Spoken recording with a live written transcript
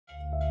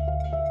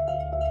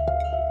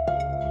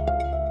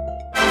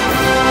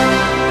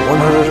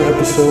another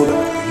episode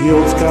of the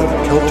Olde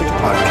Scot Celtic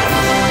podcast.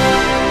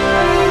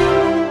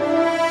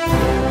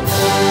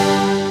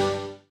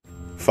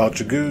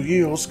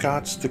 Feuchamaich Olde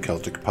Scot the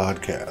Celtic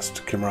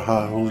podcast.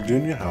 Kimraha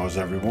Huladunya, how is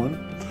everyone?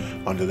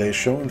 On today's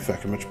show in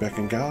Feuchamaich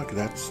Beagan Gaidhlig,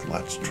 that's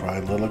Let's Try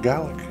Little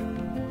Gaelic.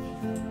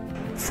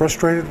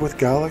 Frustrated with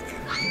Gaelic?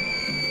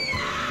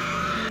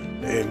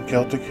 In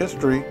Celtic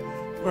history,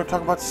 we're going to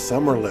talk about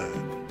Somerled.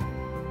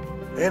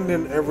 And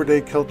in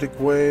everyday Celtic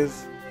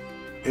ways,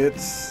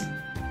 it's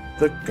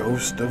the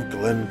ghost of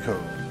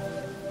Glencoe.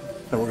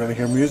 And we're going to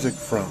hear music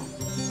from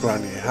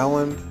Gráinne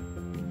Howland,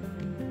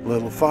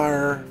 Little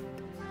Fire,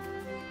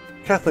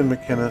 Kathleen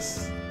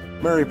McInnes,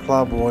 Mary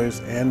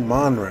Plowboys, and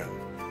Monran.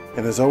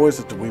 And as always,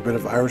 it's a wee bit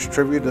of Irish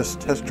trivia to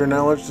test your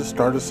knowledge to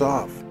start us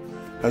off.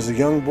 As a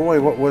young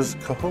boy, what was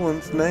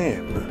Cahulan's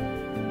name?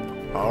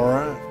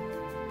 Alright.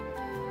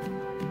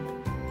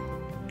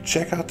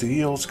 Check out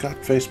the Olde Scot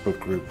Facebook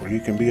group where you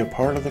can be a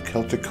part of the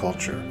Celtic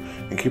culture,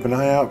 and keep an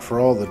eye out for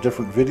all the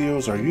different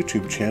videos our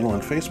YouTube channel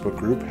and Facebook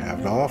group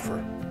have to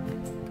offer.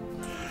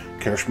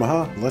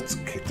 Feuchamaich, let's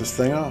kick this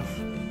thing off.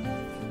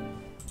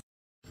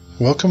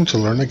 Welcome to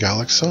Learn a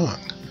Gaelic Song.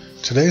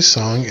 Today's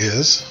song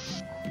is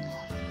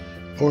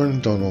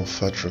Oren Donald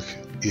Feuchamaich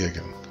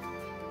Beagan,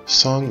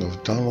 Song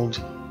of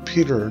Donald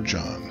Peter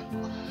John.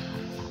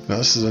 Now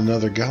this is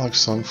another Gaelic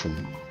song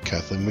from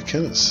Kathleen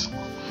McInnes.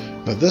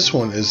 Now this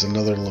one is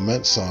another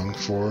lament song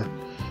for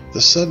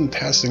the sudden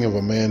passing of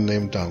a man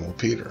named Donald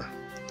Peter.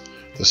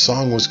 The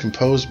song was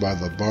composed by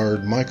the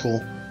bard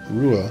Michael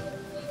Rua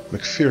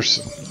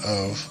McPherson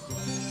of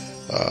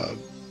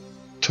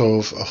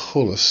Tove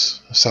Achulis,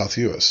 South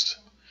Uist.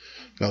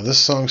 Now this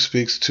song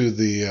speaks to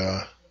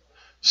the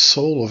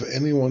soul of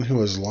anyone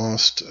who has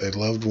lost a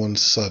loved one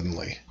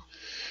suddenly.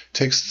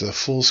 Takes the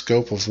full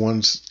scope of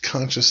one's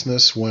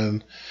consciousness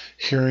when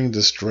hearing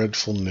this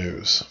dreadful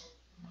news.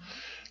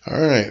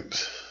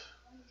 Alright,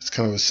 it's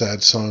kind of a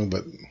sad song,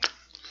 but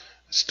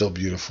it's still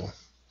beautiful.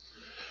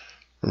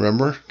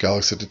 Remember,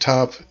 Gaelic's at the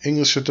top,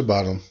 English at the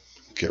bottom.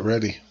 Get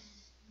ready.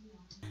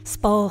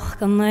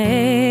 Feuchamaich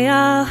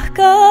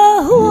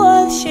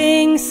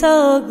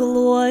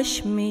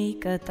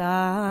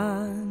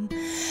Beagan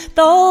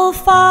Dol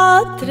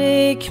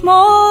Patrick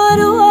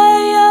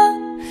Moruaya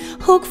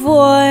Hook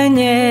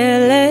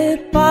voine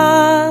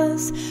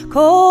pas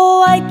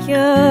Ko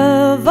aike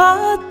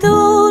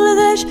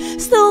vaduldish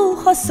Stu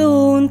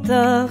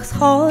hasuntags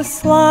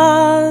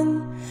hoslan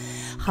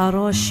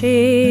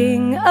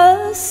Haroshing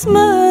as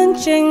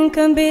munching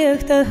kan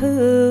beekte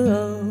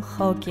hul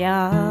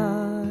hokja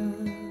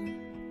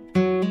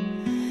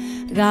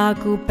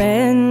Gaku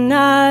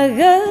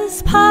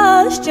pennagus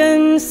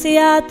passion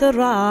siat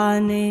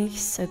ranich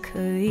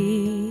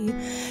sakui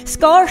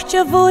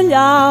Skorche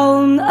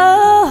vuljaun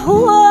a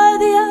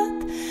huadiat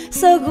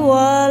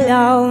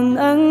Sagwaljaun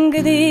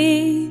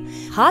angdi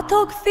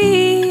Hatok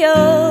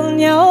fiel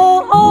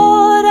njo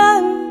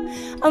oran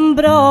Am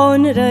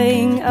braun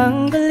ring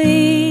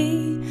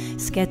angli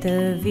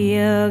Skette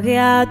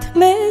virgiat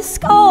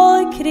misk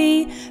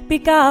oikri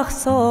Bikach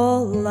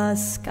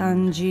solas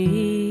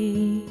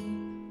kanji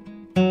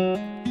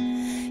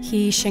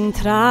Hishing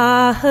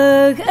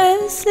trahig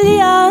is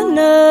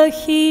liane,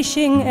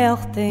 hishing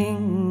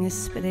elchting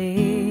is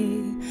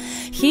spree.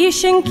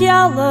 Hishing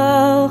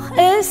kjallig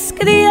is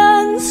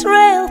grians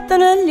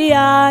reilten a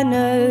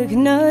liane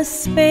gna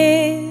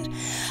speer.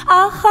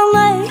 Ach an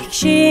leik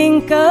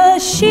shinke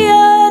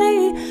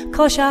shieri,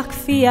 koshak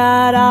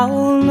fiar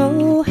al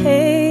no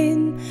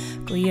heen.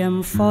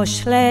 Guiem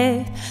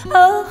foschlet,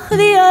 ach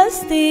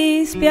dias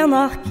dies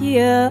bianach gie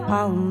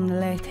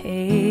anlet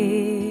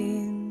heen.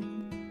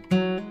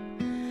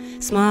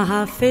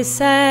 Smaha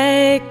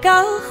fisek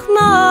ach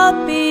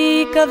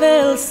nabi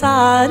kavel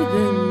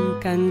sargen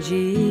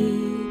kanji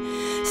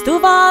Stu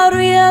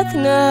variet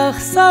nach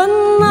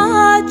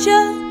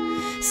sannaja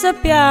Sa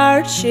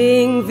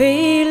bjartshing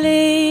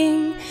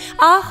viling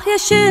Ach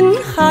yashin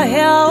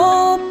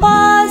chahel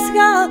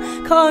pasga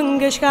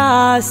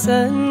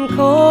Kongeschasen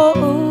ko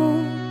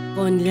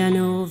Von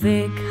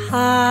Janovik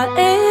ha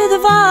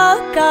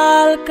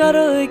edvakal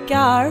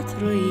karukart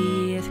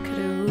ruiet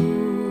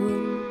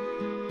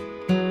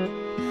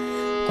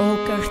O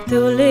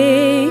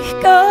gertulich,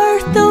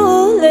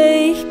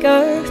 gertulich,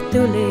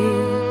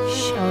 gertulich,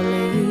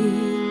 schaling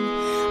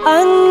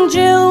An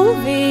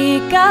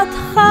Jilvi gat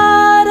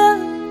chara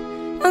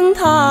An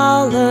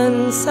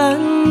talen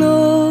san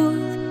nuth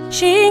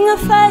Shing a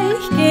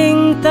feich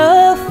ging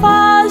de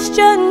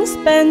fastion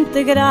Spent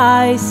de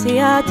graisi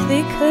at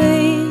the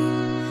kui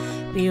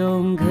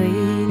Biong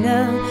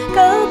gine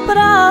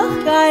gebrach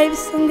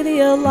gaivs An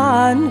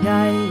grielan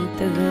gaid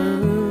de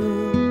gul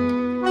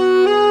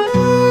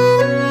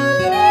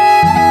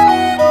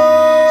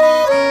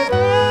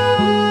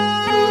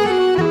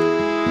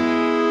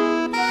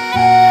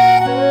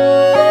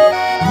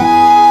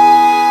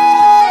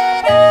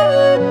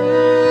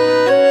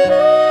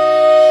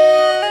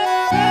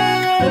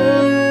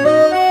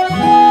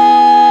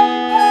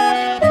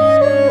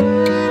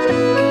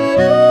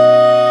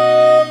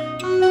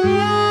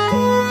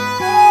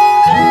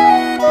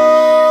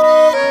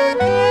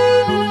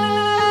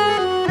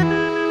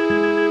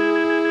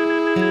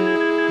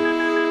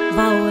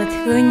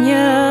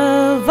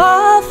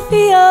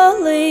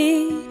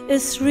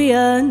is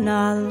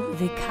rianal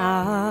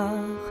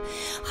vikach.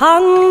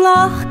 Han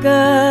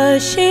lachke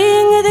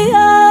shing the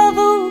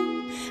avu,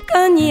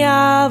 kan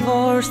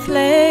javor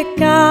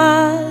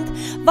slekad.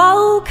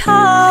 Vau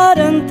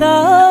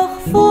karentach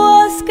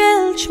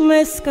fuoskilch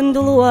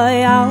miskandloy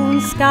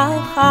aun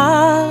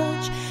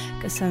skachach.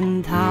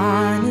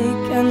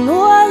 Kasantanik en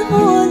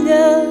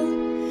nualvulje,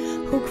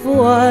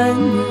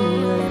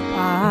 hukvuanule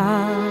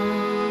pas.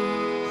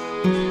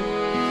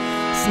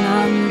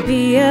 Snan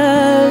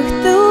bieg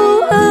du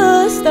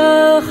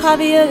öster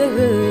Javier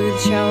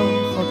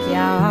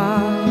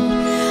sjauchokjar.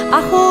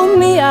 Achum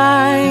mi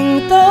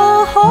ein de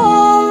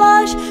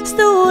holash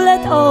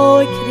stulet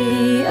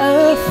oikri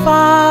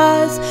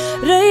fas.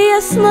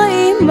 Reyes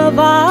naima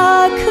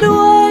va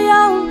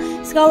kruajam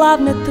skal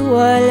avne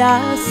tuola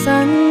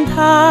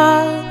santa.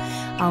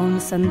 Aun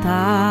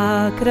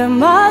santa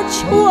kremach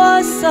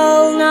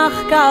uasal nach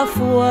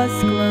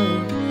kafuasklu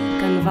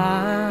kan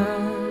vas.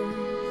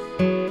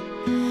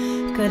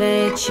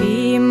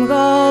 Krechim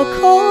go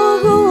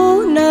kogu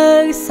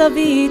nag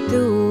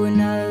savitu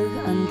nag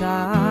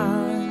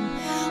andan.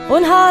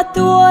 Und hat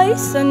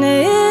ois an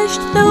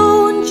ist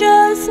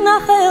dunjas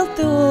nach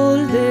eltul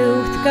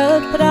ducht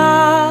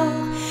gebracht.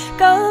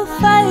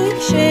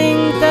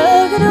 Gefeiching de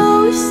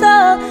große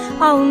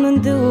aunen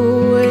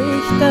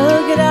durch de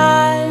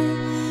grei.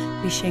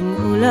 Bishing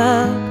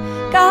ulag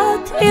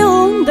gat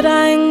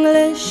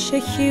undrängliche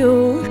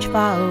huge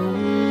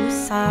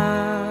bausas.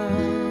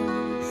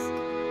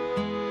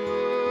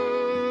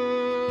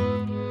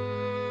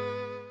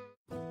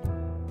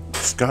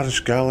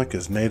 Scottish Gaelic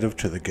is native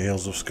to the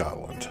Gaels of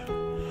Scotland.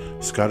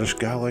 Scottish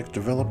Gaelic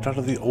developed out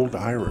of the Old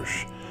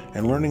Irish,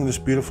 and learning this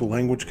beautiful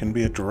language can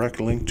be a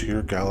direct link to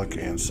your Gaelic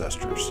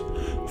ancestors.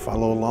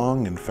 Follow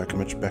along in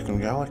Feuchamaich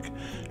Beagan Gaidhlig,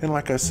 and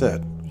like I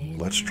said,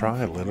 let's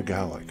try a little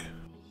Gaelic.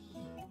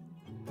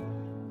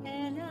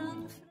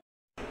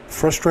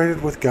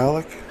 Frustrated with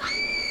Gaelic?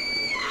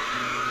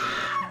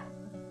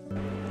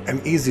 An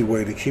easy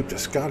way to keep the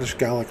Scottish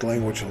Gaelic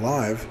language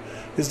alive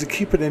is to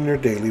keep it in your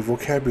daily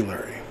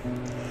vocabulary.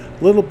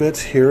 Little bits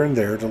here and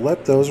there to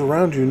let those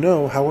around you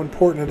know how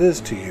important it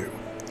is to you.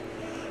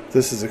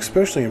 This is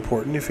especially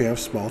important if you have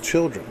small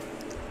children.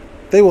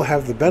 They will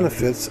have the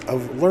benefits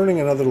of learning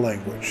another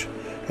language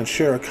and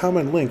share a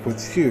common link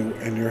with you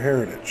and your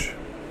heritage.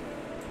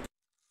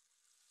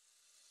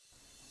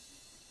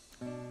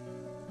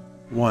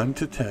 1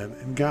 to 10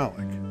 in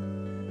Gaelic.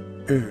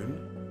 Un,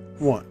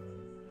 1.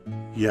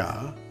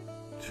 Ja,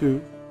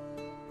 2,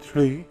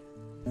 3,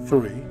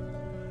 3.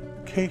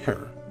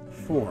 Céachair,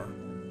 4.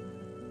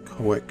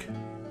 Coic,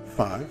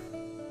 5.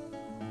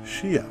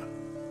 Shia,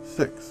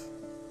 6.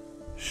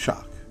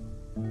 Seach,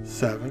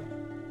 7.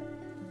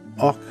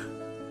 Och,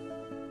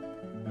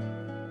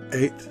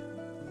 8.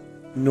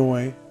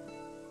 Noi,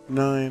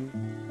 9.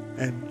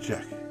 And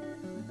Jack,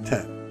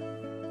 10.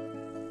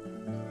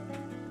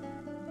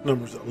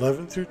 Numbers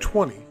 11 through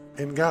 20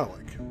 in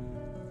Gaelic.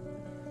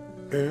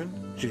 Un,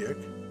 Jiag.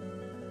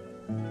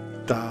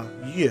 Da,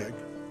 Jiag.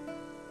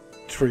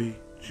 Trí,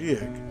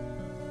 Jiag.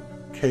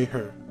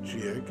 Céachair,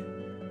 Jiag.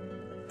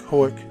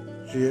 Coic,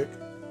 Jiag.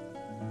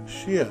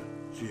 Shia,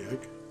 Jiag.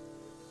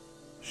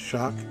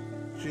 Seach,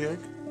 Jiag.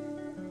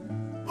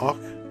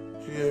 Och,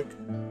 Jiag.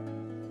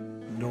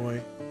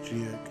 Noi,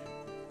 Jiag.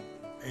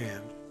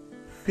 And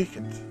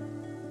Fecit.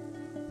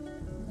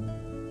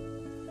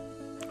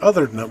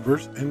 Other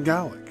numbers in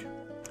Gaelic.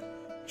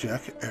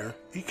 Jack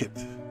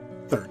Icit,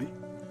 30.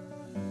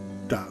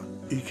 Da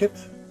Icit,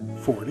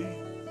 40.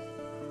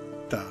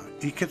 Da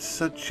Icit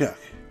sa Jack,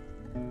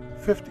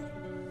 50.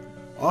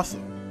 Also,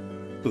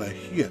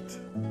 Blehiet,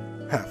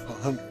 half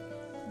 100.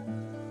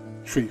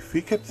 Trí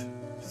Fecit,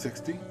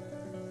 60.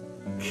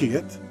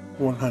 Kiet,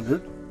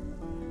 100.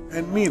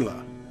 And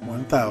Mila,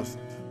 1000.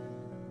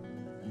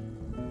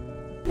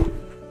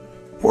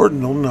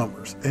 Ordinal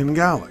numbers in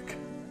Gaelic.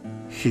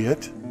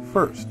 Hiet,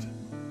 first.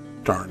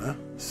 Darna,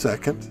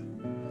 second.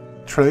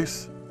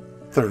 Trace,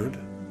 third.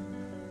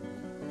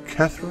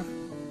 Kethrif,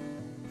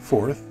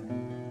 fourth.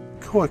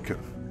 Coikiv,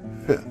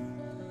 fifth.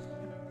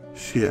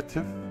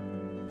 Sheativ,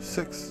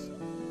 sixth.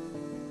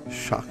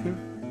 Shakiv,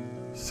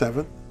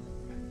 seventh.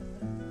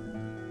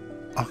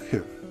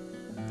 Achiv,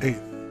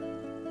 eighth.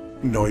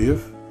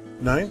 Noiv,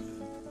 ninth.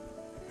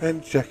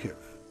 And Jekiv,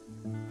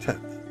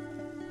 10th.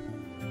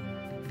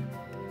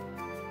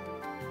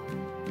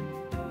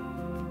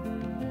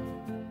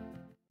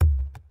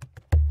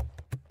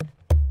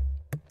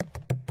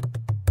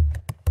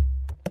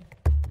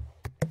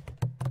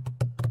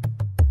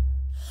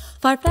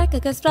 Farplek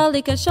agus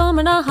fralik a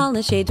shomer na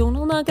halna sé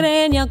donal na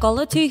grenia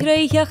gola tu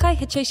hreia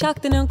chaiche sé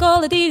seachtain an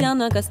gola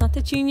dílan agus na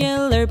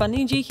tchínil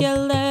baninji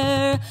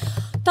heller.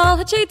 Dal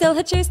het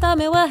sé sta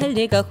me wa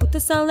helliga chuta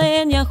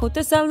salenia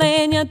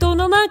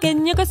donal na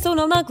genya gus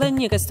donal na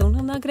glenya gus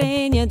donal na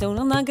grenia.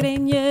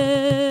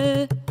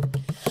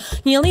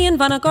 Nílíon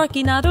van a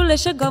gorci náú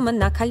leis a goman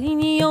na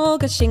chalíní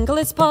agus single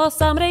is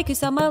pás am réicu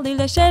samálí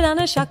leis sé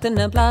anna seachtain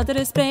na bladar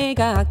is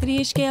brega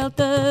achtarí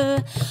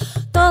scéalta.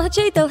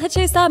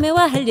 Dalhache sta me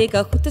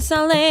waheliga chuta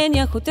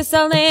salenia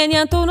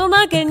Donal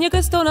na grenia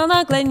gus donal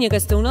na glenia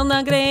gus donal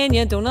na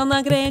grenia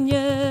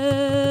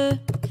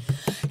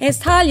Is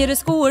taljer is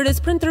scoor is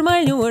printer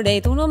my newer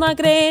day donal na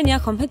grenia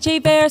Chom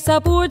hitche bear sa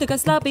boord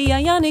gus labi a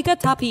yaniga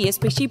tapi is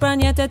pishy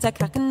branyata ta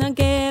kraken na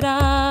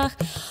gerach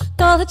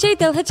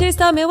Dalhache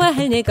sta me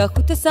waheliga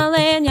chuta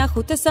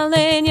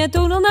salenia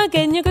Donal na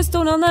grenia gus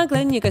donal na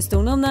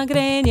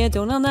grenia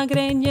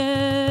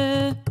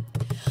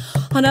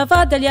Honna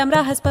vadaliam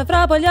rahas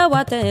pavrabolja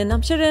waten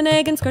am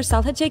shirenegan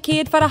skursal had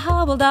kid for a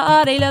howel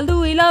da arela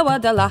Louis la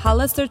wada la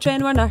Hollister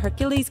train war na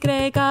Hercules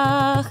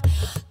gregach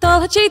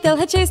Dal had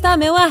sta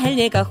me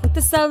wahelga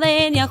chuta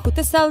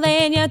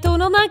salenia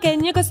Donal na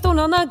grenia gus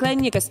donal na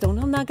grenia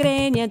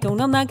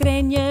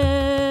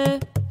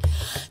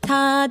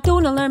Ta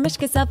donal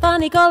mishke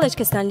savani golish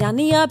kis na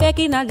liania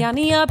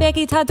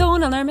beki Ta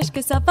donal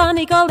mishke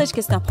savani golish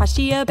kis na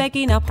pashia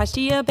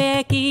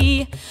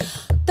beki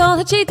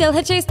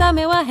Dalhache sta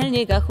me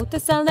wahelga chuta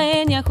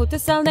salenia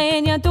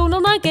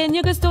Donal na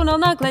grenia gus donal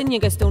na grenia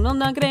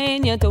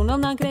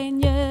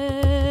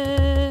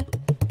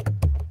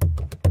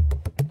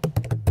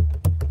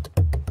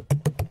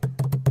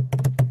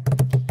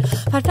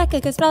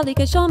Farfeke gus brali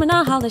gus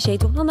shomana hala she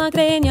donal na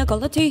grenia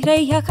Gola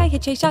tuhreia chai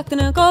hitche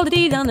shaktana gola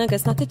dilana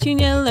gus na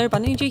tachuniller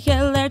banuji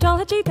hiller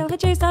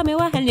Dalhache sta me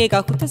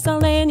wahelga chuta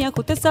salenia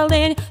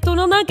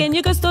Donal na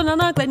grenia gus donal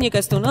na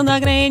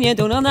grenia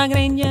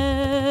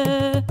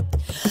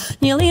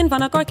Nilin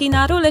van a gorki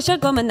na rulisha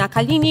gomen na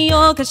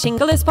kalinio Cause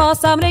shingle is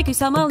pass am reku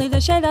samali the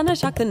shela na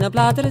shakta na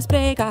blader is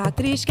brega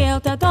Akrish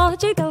gelta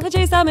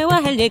dalhache sta me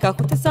wahelga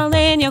chuta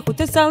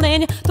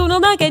salenia Donal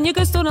na grenia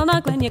gus donal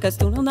na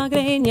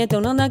grenia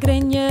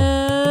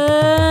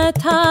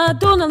Ta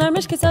donal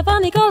mishke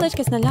savani golish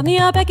kis na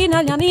liania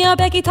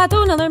beki Ta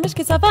donal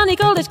mishke savani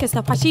golish kis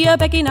na pashia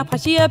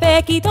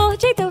beki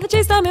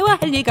Dalhache sta me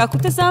wahelga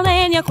chuta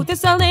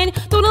salenia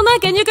Donal na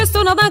grenia gus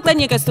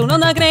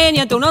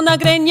donal na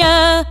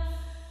grenia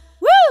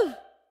Woo!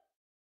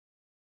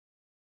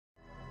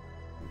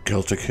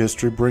 Celtic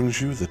history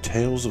brings you the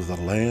tales of the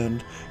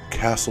land,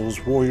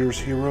 castles, warriors,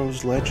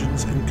 heroes,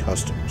 legends, and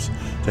customs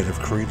that have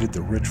created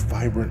the rich,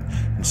 vibrant,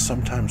 and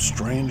sometimes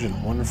strange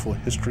and wonderful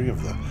history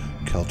of the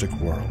Celtic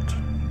world.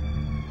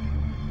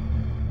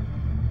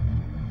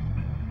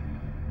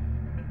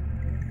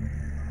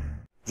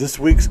 This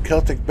week's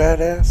Celtic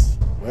badass,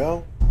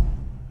 well,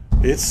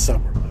 it's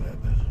Somerled.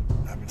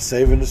 I've been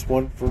saving this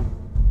one for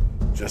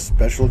just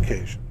special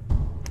occasion.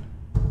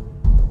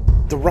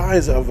 The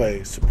rise of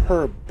a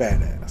superb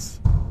badass.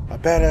 A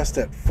badass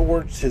that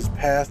forged his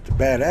path to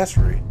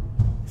badassery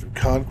through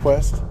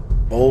conquest,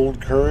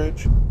 bold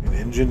courage, and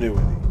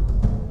ingenuity.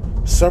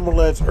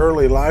 Somerled's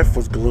early life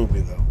was gloomy,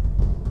 though.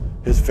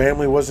 His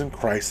family was in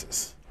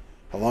crisis,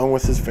 along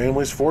with his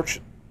family's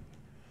fortune.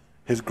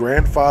 His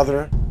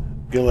grandfather,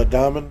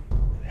 Giladaman,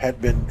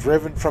 had been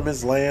driven from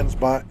his lands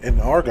in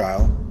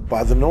Argyll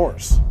by the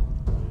Norse,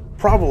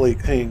 probably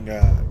King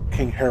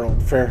Harold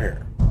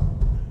Fairhair.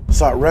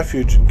 Sought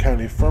refuge in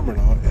County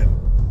Fermanagh in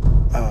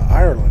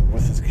Ireland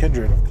with his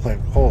kindred of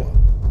Glencoe.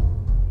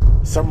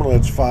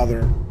 Somerled's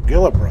father,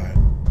 Gillibride,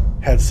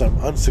 had some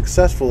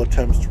unsuccessful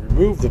attempts to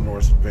remove the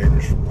Norse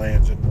invaders from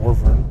lands in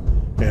Morvern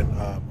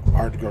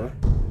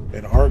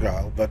and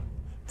Argyll, but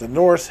the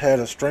Norse had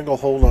a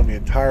stranglehold on the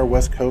entire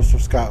west coast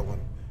of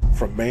Scotland,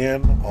 from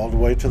Man all the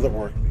way to the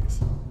Orkneys.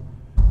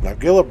 Now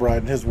Gillibride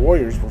and his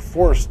warriors were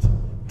forced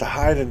to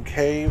hide in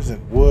caves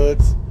and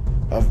woods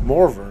of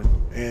Morvern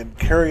and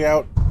carry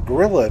out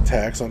guerrilla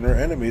attacks on their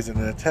enemies in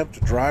an attempt to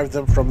drive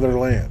them from their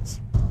lands.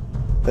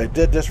 They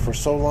did this for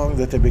so long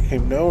that they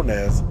became known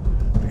as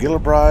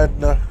Gillibride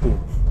na Hoof,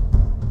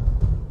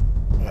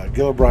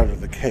 Gillibride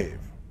of the Cave.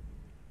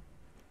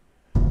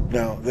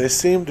 Now, they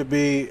seem to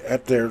be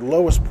at their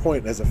lowest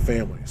point as a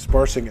family,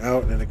 sparsing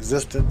out in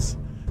existence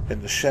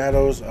in the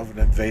shadows of an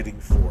invading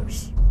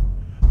force.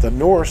 The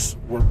Norse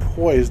were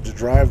poised to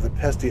drive the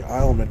pesky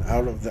Islemen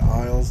out of the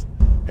Isles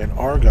and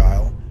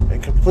Argyll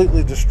and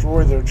completely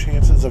destroy their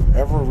chances of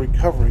ever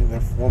recovering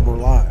their former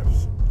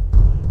lives.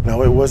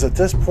 Now, it was at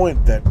this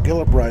point that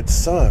Gillibride's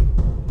son,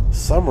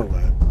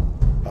 Somerled,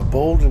 a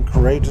bold and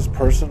courageous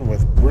person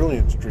with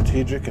brilliant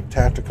strategic and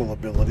tactical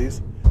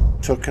abilities,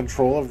 took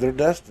control of their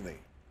destiny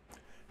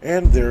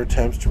and their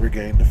attempts to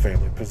regain the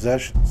family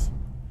possessions.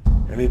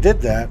 And he did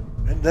that,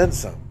 and then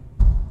some.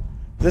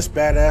 This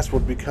badass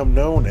would become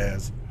known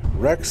as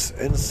Rex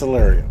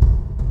Insularium,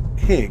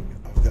 King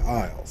of the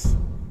Isles.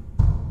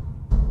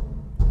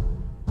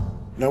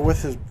 Now,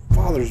 with his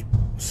father's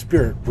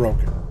spirit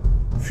broken,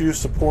 few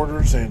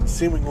supporters, and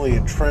seemingly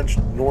entrenched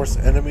Norse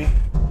enemy,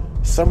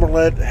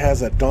 Somerled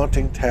has a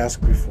daunting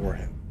task before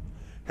him,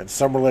 and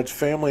Somerled's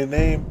family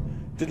name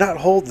did not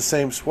hold the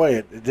same sway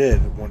it did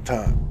at one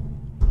time,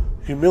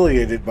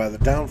 humiliated by the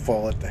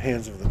downfall at the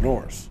hands of the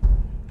Norse.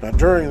 Now,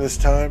 during this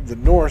time, the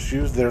Norse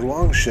used their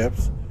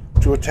longships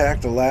to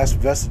attack the last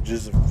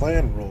vestiges of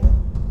clan rule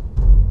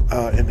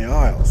in the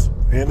Isles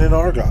and in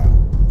Argyll,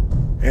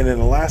 and in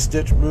a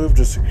last-ditch move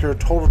to secure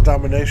total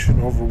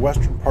domination over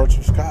western parts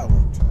of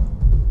Scotland.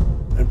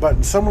 But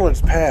in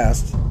Somerled's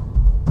past,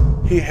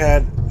 he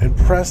had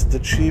impressed the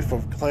chief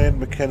of Clan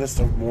MacInnes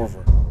of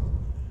Morver.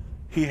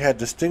 He had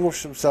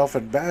distinguished himself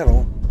in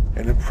battle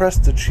and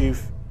impressed the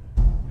chief,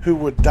 who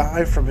would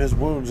die from his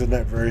wounds in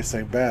that very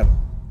same battle.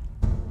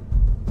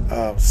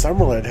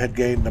 Somerled had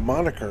gained the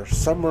moniker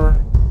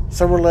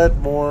Somerled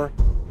Mor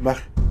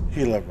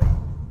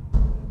Mac-Hilabrad,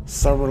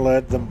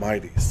 Somerled the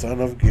Mighty, son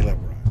of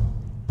Gilebrad.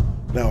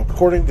 Now,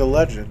 according to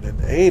legend, an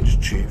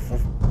aged chief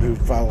who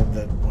followed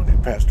the one who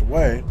passed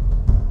away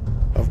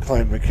of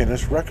Clan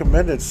MacInnes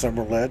recommended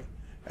Somerled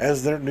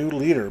as their new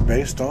leader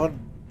based on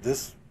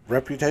this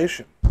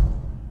reputation.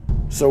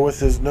 So with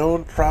his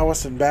known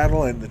prowess in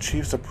battle and the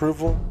chief's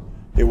approval,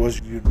 it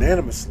was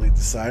unanimously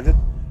decided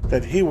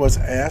that he was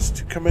asked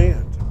to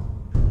command.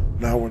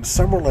 Now when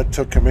Somerled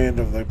took command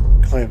of the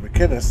Clan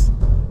MacInnes,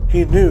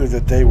 he knew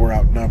that they were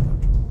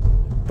outnumbered.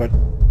 But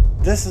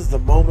this is the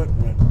moment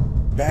when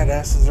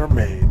badasses are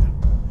made,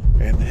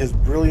 and his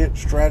brilliant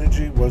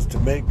strategy was to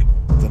make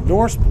the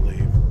Norse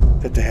believe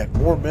that they had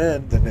more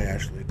men than they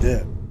actually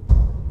did.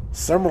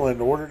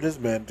 Somerled ordered his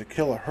men to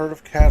kill a herd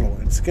of cattle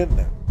and skin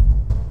them.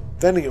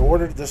 Then he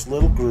ordered this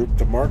little group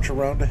to march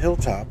around a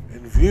hilltop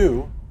in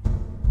view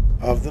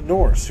of the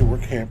Norse who were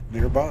camped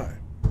nearby.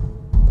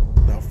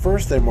 Now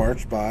first they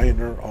marched by in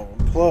their own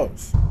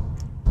clothes.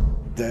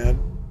 Then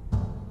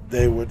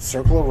they would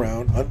circle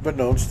around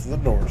unbeknownst to the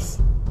Norse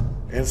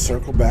and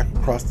circle back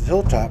across the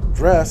hilltop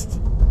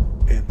dressed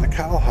in the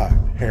cowhide,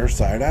 hair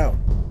side out.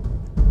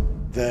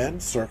 Then,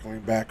 circling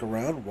back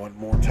around one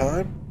more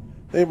time,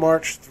 they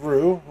marched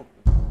through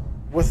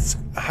with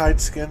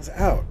hide skins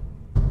out.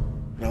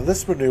 Now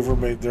this maneuver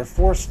made their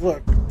force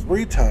look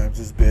 3 times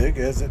as big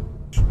as it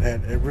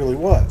really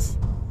was,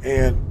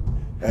 and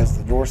as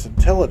the Norse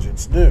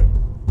intelligence knew,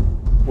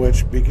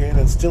 which began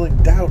instilling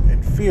doubt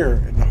and fear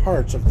in the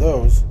hearts of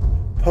those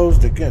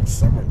posed against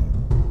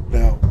Somerled.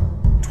 Now,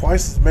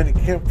 twice as many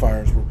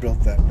campfires were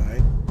built that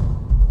night,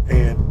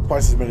 and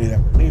twice as many that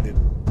were needed,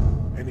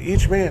 and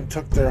each man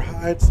took their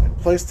hides and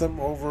placed them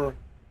over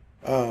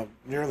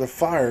near the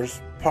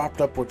fires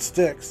propped up with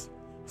sticks,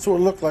 so it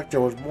looked like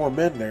there was more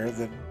men there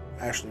than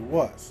actually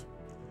was.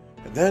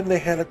 And then they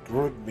had a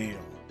good meal,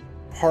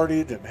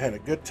 partied, and had a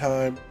good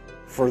time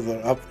for the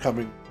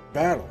upcoming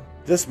battle.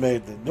 This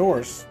made the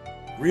Norse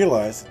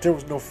realize that there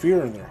was no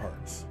fear in their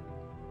hearts,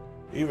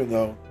 even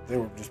though they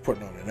were just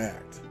putting on an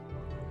act.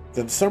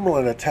 Then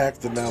Somerled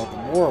attacked the now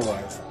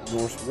demoralized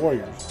Norse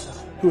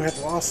warriors, who had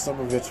lost some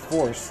of its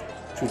force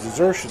to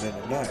desertion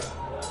in the night,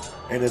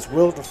 and its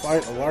will to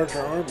fight a larger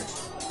army.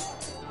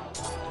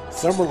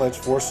 Somerled's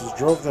forces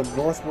drove them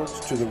northwards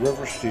to the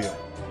River Shield,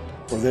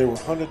 where they were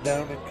hunted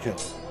down and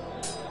killed.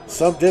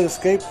 Some did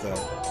escape,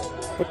 though,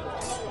 but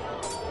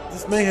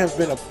this may have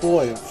been a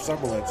ploy of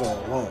Somerled's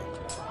all along.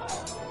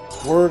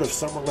 Word of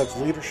Somerled's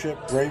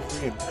leadership,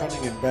 bravery, and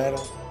cunning in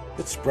battle,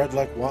 it spread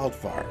like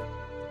wildfire,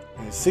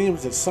 and it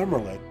seems that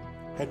Somerled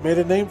had made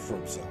a name for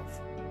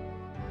himself.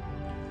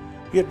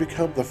 He had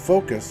become the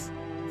focus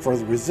for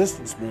the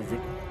resistance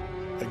movement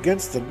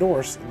against the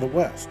Norse in the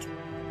west.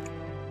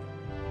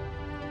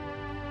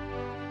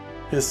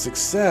 His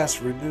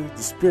success renewed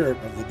the spirit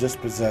of the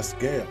dispossessed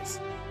Gaels,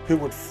 who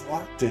would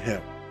flock to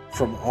him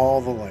from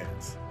all the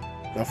lands.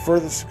 Now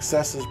further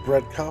successes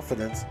bred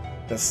confidence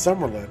that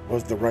Somerled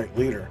was the right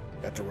leader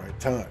at the right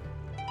time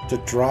to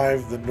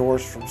drive the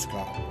Norse from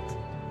Scotland.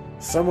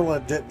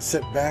 Somerled didn't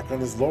sit back on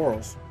his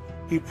laurels.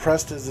 He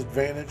pressed his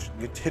advantage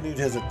and continued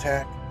his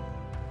attack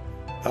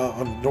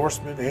on the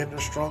Norsemen and their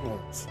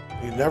strongholds.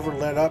 He never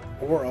let up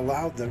or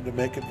allowed them to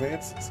make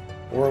advances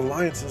or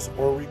alliances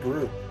or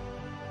regroup.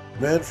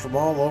 Men from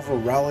all over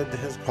rallied to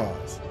his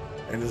cause,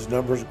 and his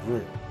numbers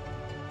grew.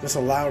 This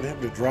allowed him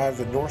to drive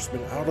the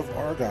Norsemen out of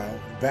Argyll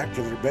and back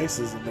to their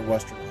bases in the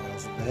Western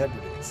Isles and the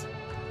Hebrides.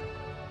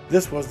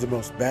 This was the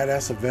most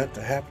badass event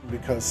to happen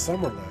because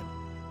Somerled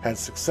had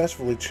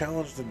successfully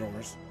challenged the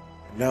Norse,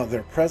 and now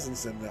their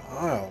presence in the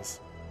Isles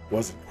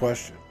was in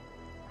question.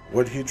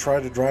 Would he try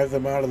to drive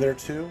them out of there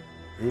too?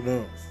 Who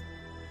knows?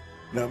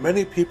 Now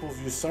many people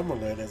view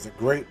Somerled as a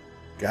great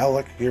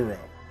Gaelic hero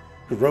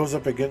who rose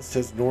up against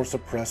his Norse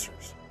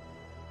oppressors,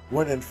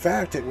 when in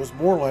fact it was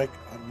more like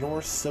a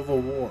Norse civil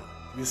war.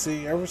 You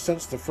see, ever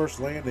since the first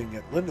landing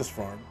at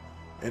Lindisfarne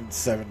in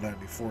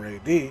 794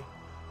 AD,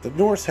 the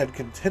Norse had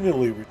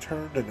continually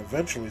returned and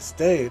eventually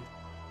stayed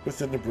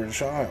within the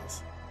British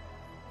Isles,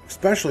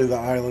 especially the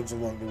islands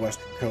along the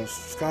western coast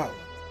of Scotland.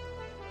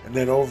 And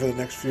then over the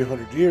next few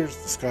hundred years,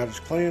 the Scottish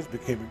clans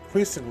became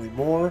increasingly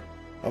more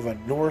of a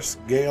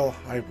Norse-Gael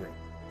hybrid.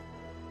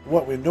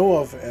 What we know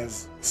of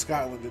as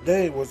Scotland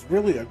today was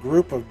really a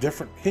group of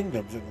different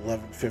kingdoms in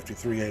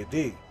 1153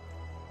 AD.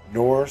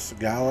 Norse,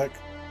 Gaelic,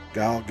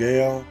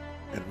 Gael,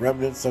 and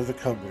remnants of the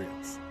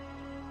Cumbrians.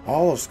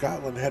 All of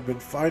Scotland had been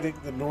fighting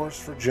the Norse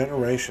for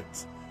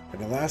generations,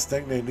 and the last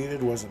thing they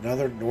needed was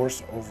another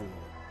Norse overlord.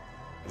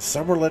 And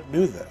Somerled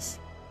knew this.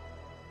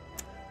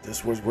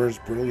 This was where his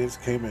brilliance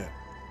came in.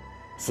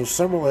 So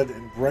Somerled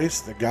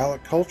embraced the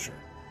Gaelic culture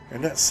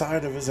and that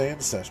side of his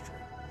ancestry,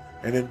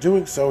 and in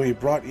doing so he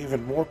brought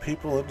even more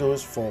people into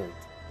his fold.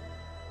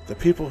 The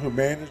people who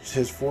managed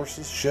his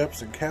forces,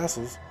 ships, and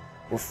castles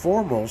were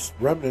foremost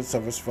remnants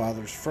of his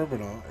father's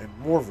Fermanagh and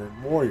Morven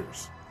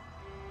warriors.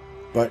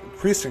 But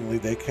increasingly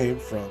they came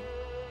from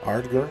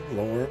Ardgur,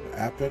 Lorne,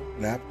 Appin,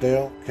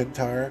 Knapdale,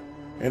 Kintyre,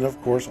 and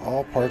of course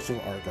all parts of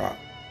Argyll.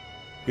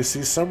 You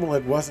see,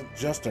 Somerled wasn't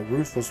just a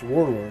ruthless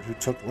warlord who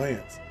took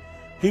lands.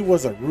 He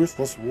was a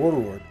ruthless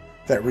warlord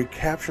that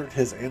recaptured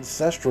his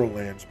ancestral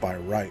lands by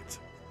right.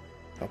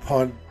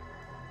 Upon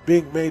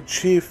being made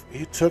chief,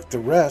 he took the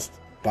rest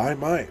by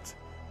might,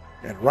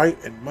 and right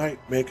and might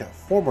make a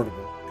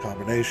formidable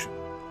combination.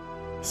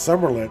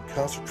 Somerled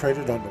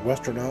concentrated on the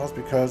Western Isles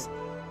because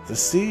the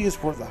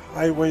seas were the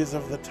highways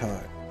of the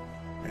time,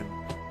 and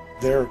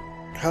their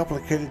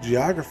complicated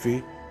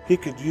geography he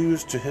could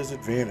use to his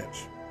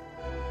advantage.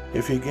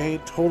 If he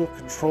gained total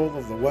control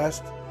of the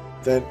West,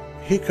 then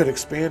he could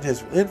expand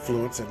his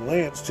influence and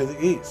lands to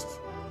the east.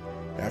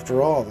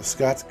 After all, the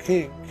Scots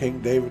king,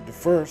 King David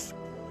I,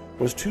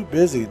 was too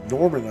busy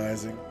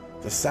Normanizing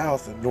the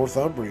south and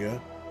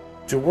Northumbria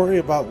to worry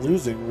about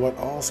losing what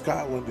all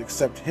Scotland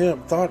except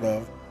him thought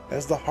of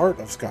as the heart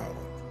of Scotland,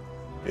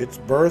 its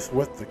birth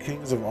with the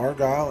kings of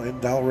Argyll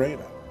and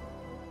Dalriada.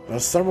 Now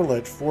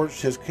Somerled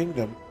forged his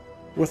kingdom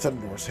with a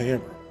Norse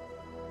hammer,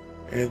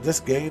 and this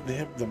gained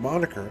him the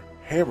moniker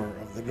Hammer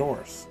of the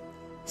Norse,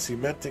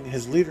 cementing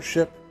his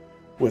leadership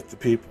with the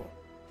people.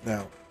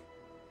 Now,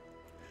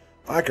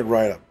 I could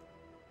write a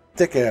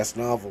thick-ass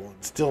novel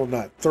and still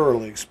not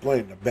thoroughly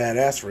explain the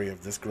badassery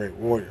of this great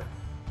warrior.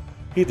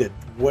 He did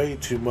way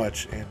too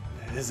much, and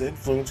his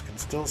influence can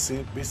still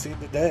be seen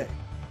today.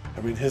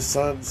 I mean, his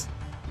sons,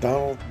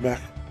 Donald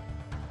Mac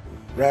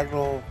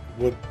Ragnall,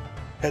 would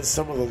had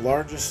some of the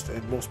largest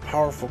and most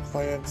powerful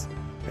clans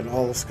in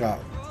all of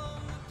Scotland.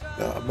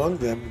 Now, among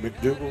them,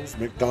 MacDougals,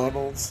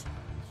 MacDonalds,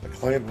 the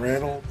Clan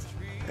Ranald,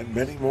 and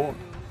many more.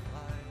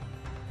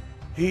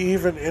 He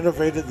even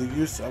innovated the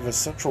use of a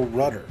central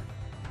rudder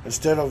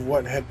instead of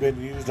what had been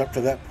used up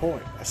to that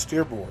point, a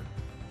steerboard.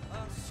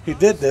 He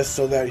did this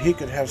so that he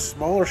could have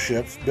smaller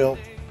ships built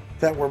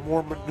that were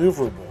more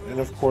maneuverable and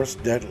of course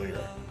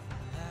deadlier.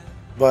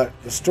 But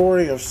the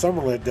story of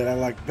Somerled that I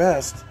like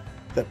best,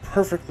 that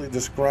perfectly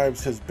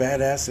describes his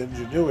badass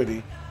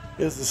ingenuity,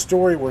 is the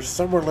story where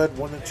Somerled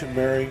wanted to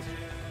marry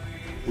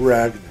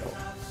Ragnhild,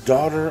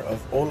 daughter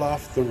of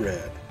Olaf the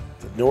Red,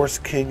 the Norse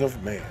king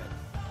of Man,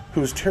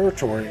 whose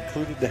territory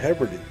included the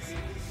Hebrides.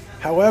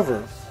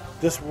 However,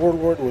 this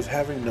warlord was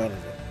having none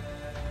of it.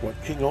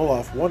 What King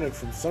Olaf wanted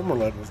from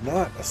Somerled was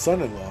not a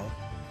son-in-law,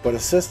 but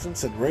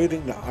assistance in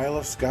raiding the Isle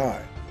of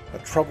Skye, a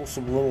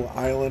troublesome little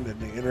island in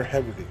the Inner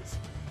Hebrides.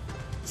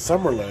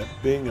 Somerled,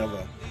 being of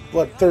a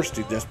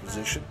bloodthirsty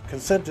disposition,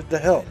 consented to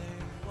help,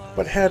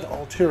 but had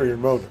ulterior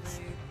motives.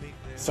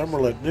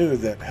 Somerled knew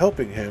that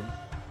helping him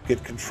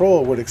get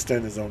control would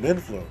extend his own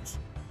influence,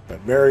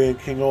 but marrying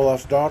King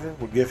Olaf's daughter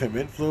would give him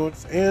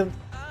influence and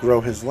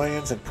grow his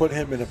lands and put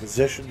him in a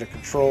position to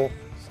control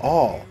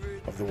all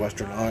of the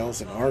Western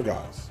Isles and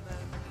Argyll.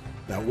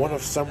 Now, one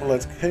of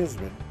Somerled's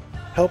kinsmen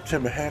helped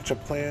him hatch a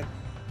plan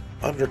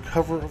under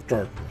cover of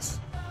darkness.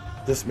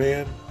 This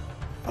man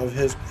of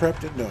his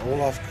crept into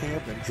Olaf's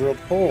camp and drilled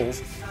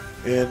holes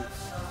in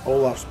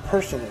Olaf's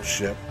personal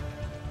ship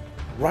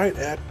right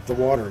at the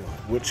waterline,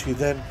 which he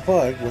then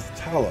plugged with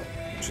tallow,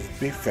 which is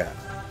beef fat.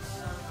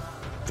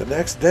 The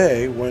next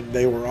day, when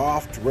they were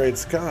off to raid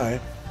Skye,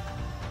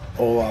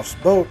 Olaf's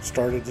boat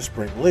started to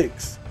spring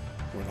leaks,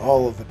 when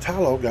all of the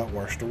tallow got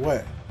washed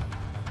away.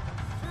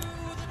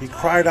 He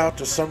cried out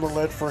to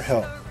Somerled for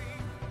help,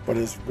 but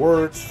his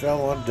words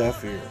fell on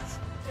deaf ears.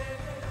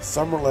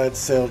 Somerled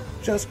sailed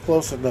just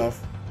close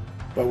enough,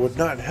 but would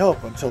not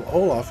help until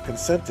Olaf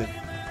consented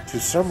to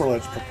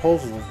Somerled's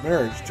proposal of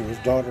marriage to his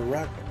daughter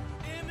Ragnhild.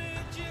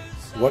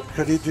 What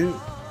could he do?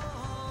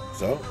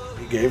 So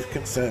he gave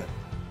consent.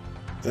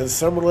 Then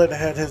Somerled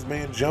had his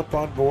man jump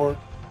on board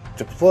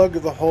to plug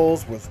the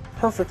holes with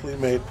perfectly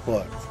made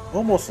plugs,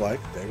 almost like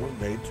they were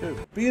made to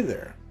be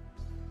there.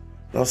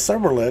 Now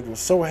Somerled was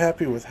so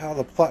happy with how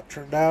the plot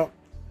turned out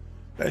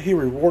that he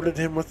rewarded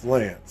him with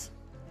lands,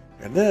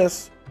 and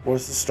this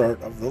was the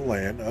start of the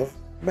land of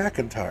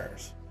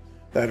MacIntyres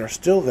that are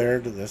still there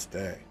to this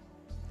day.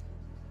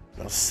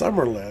 Now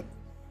Somerled,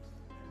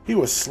 he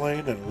was slain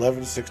in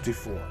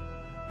 1164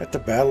 at the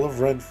Battle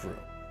of Renfrew,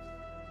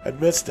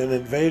 amidst an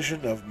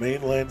invasion of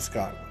mainland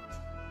Scotland,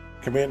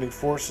 commanding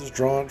forces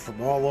drawn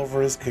from all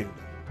over his kingdom.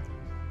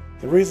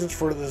 The reasons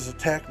for this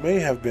attack may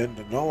have been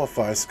to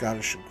nullify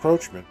Scottish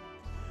encroachment,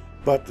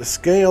 but the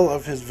scale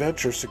of his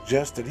venture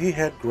suggests that he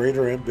had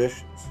greater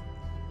ambitions.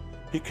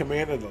 He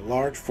commanded a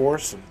large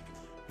force, and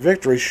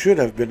victory should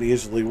have been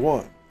easily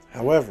won.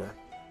 However,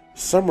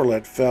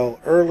 Somerled fell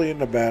early in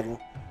the battle,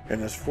 and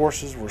his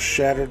forces were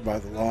shattered by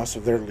the loss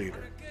of their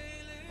leader.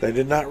 They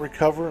did not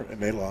recover, and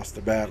they lost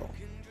the battle.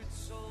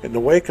 In the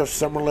wake of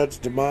Somerled's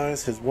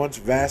demise, his once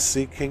vast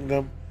sea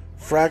kingdom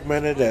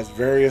fragmented as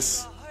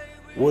various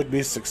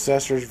would-be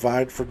successors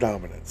vied for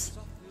dominance.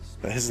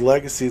 Now, his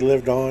legacy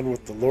lived on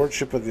with the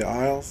lordship of the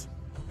Isles,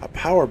 a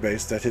power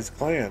base that his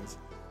clans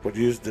would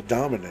use to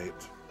dominate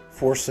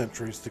for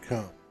centuries to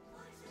come.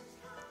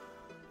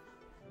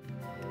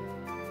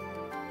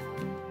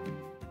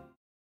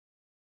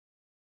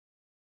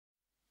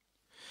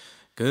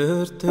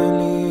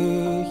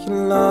 Gürtelich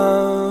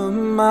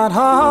lam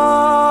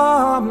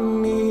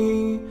arhami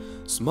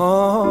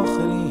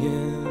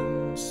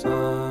smochriem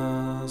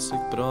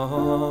sasik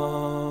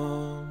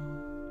bram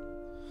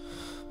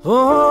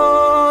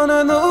Von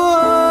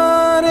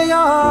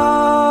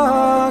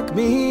jak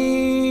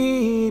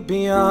mi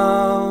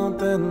beyond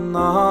the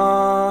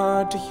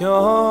night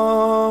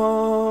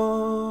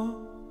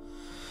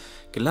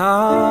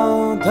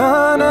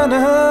Glauben an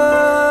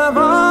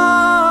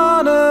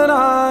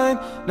Wahrheit,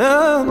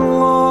 den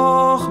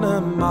Loch,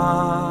 den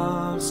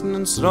Mars,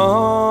 den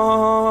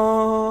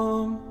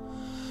Strom.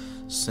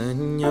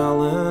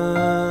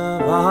 Signale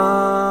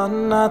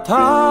vanatare,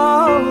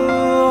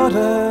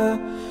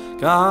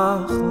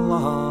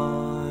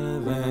 gachlare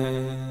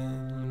vel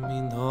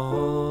min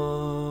hår.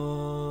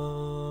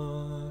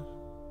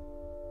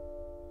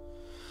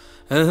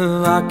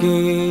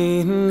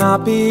 Vakin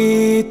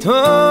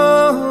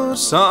abitur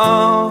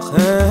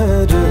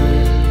sacheru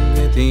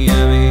mit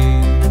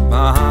evig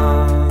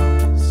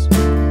bahas.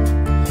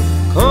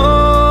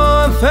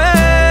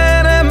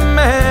 Konfere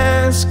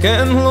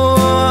mesken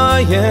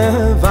loje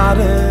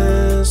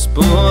vares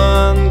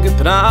buon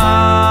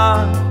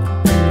gebracht.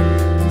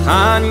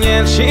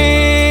 Hanjer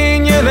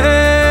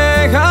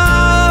shinjele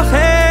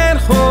gacher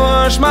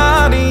chos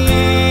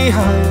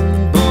Maria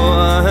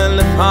buon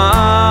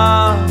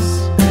pas.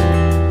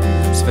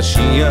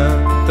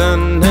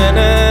 Verschieten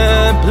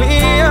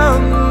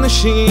blian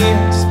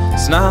schies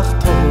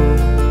snacht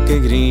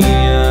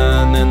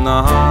gegrien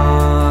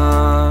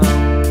nacht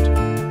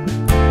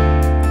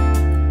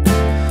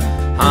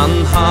an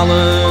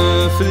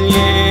halle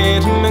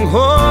verliert mein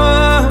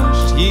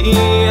host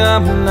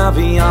am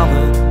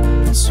navialen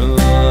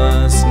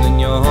sus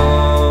nyo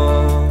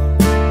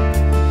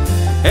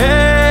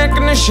ek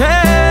ne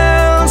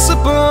shel se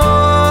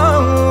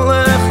bol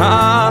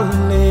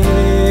khalir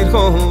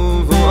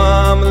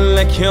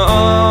lekja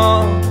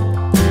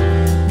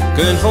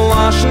Kun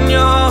gewaschen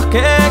ja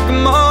kijk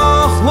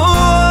mag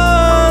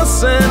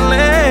los en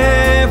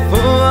leef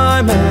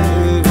voor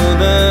mij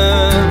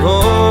de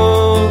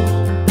woord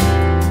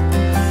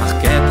Ach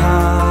get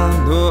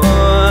aan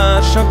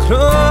door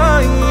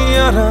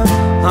shakroyara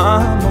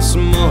amos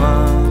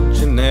mohan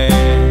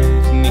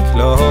genek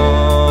niklo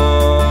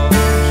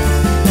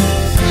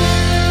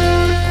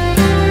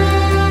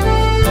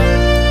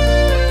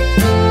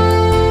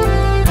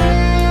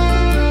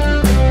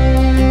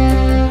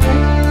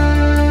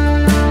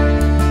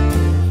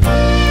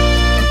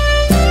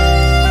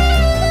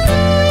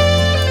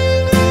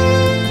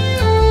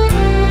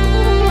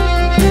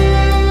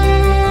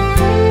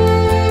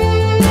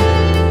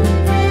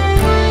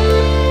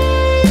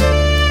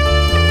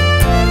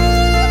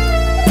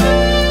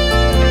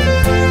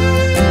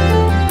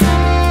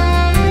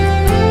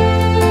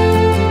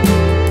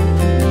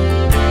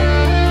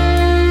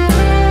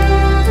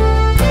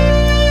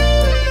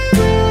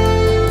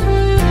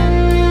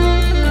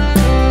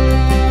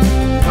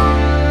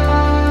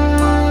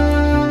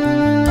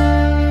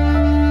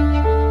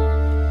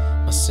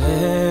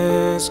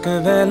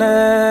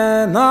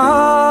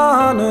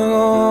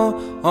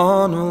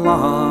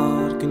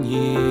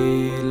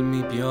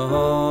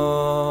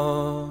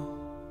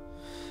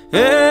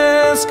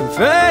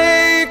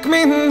Fake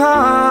me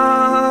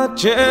not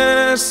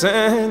just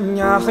in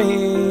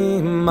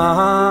Yachim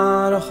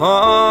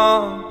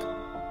Marachok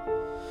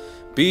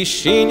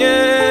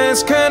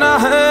Bishines can I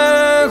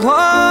have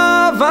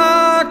Lavakines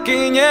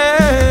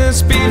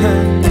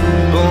Bilen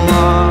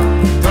Bula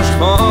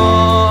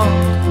Toshfok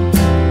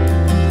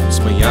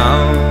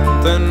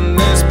Smayouten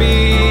is be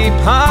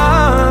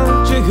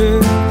Pajigu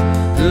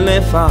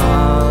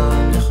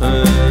Lefan Chut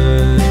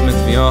mit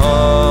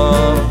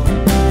Vjok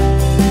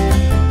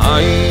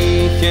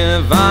Aiche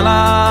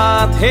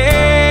valat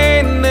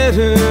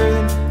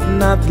henerun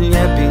nat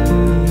lepi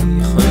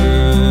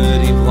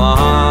churi vla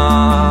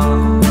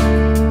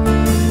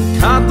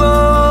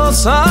Kadol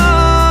sa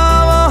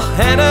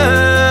hene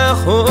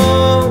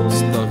chos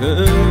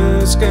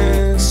doguske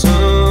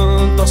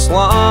sunt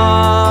osla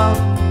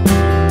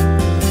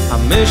A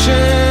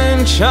mission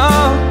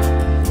show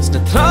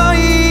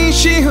Snatrai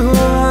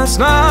shihuas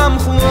nam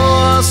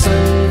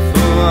chlosen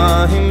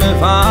fuahim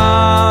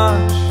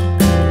mevash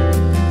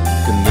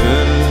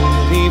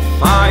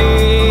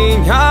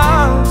Fine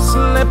house,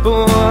 le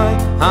boy,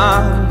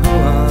 I'm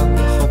one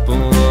for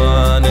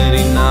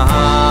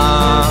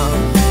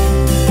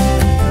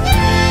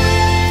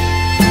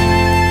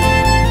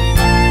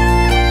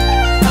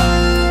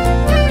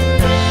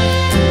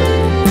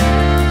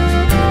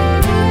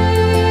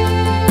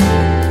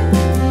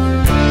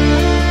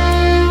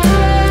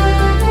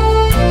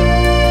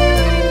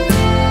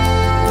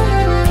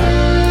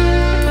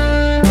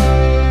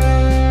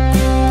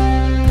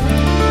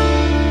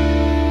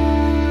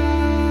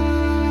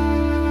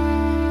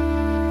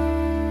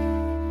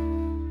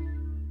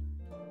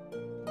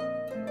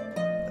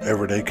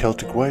Everyday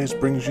Celtic Ways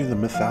brings you the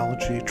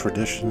mythology,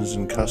 traditions,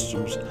 and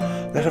customs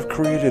that have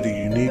created a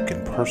unique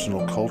and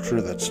personal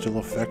culture that still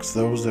affects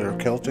those that are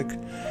Celtic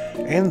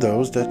and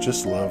those that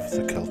just love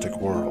the Celtic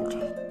world.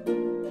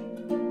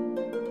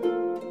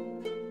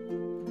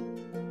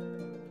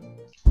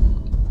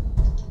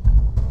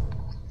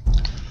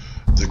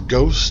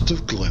 Ghost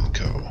of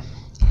Glencoe.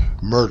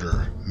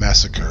 Murder,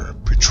 massacre,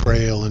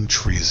 betrayal, and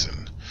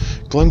treason.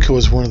 Glencoe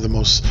is one of the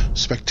most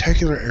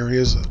spectacular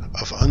areas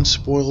of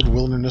unspoiled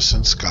wilderness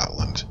in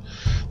Scotland.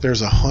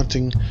 There's a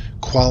haunting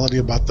quality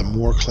about the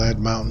moor-clad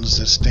mountains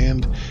that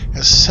stand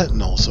as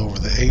sentinels over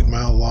the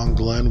 8-mile-long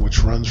glen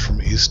which runs from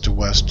east to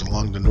west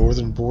along the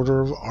northern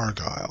border of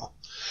Argyll.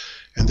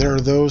 And there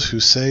are those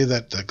who say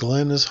that the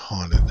glen is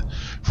haunted,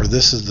 for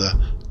this is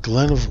the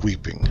Glen of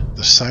Weeping,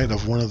 the site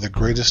of one of the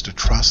greatest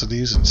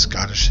atrocities in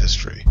Scottish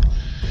history.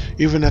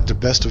 Even at the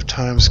best of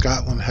times,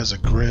 Scotland has a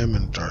grim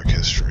and dark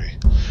history.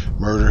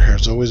 Murder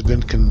has always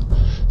been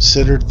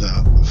considered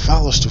the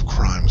foulest of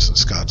crimes in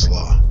Scots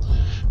law.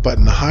 But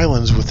in the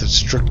Highlands, with its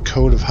strict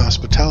code of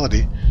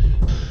hospitality,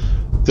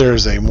 there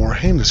is a more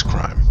heinous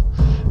crime.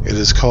 It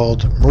is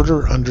called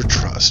murder under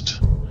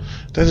trust.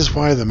 That is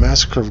why the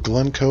massacre of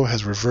Glencoe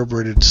has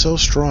reverberated so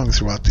strong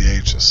throughout the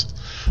ages.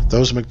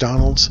 Those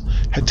MacDonalds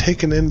had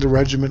taken in the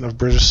regiment of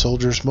British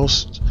soldiers,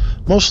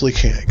 mostly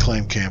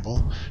Clan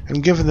Campbell,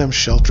 and given them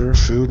shelter,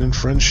 food, and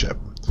friendship.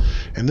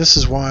 And this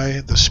is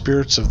why the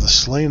spirits of the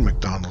slain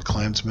MacDonald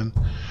clansmen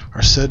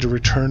are said to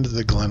return to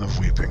the Glen of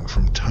Weeping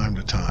from time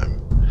to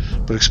time,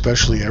 but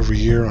especially every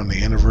year on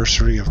the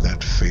anniversary of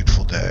that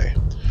fateful day,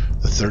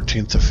 the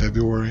 13th of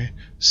February,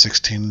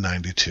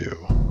 1692.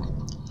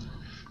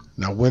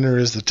 Now winter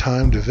is the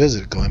time to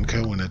visit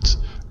Glencoe in its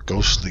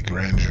ghostly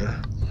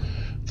grandeur.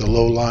 The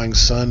low-lying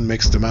sun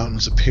makes the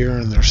mountains appear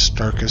in their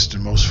starkest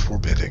and most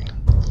forbidding.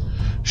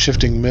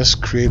 Shifting mists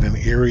create an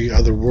eerie,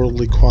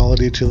 otherworldly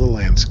quality to the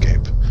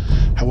landscape.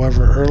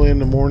 However, early in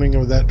the morning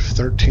of that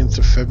 13th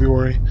of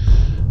February,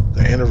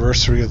 the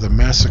anniversary of the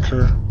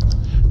massacre,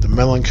 the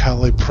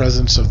melancholy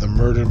presence of the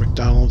murdered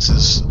MacDonalds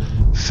is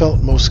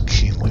felt most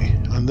keenly.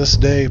 On this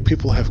day,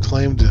 people have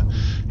claimed to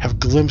have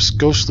glimpsed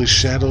ghostly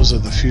shadows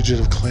of the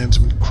fugitive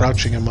clansmen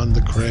crouching among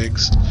the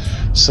crags.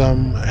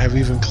 Some have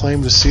even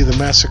claimed to see the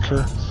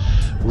massacre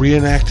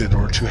reenacted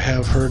or to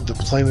have heard the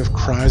plaintive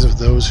cries of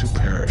those who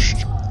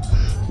perished.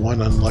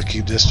 One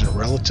unlucky distant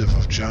relative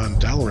of John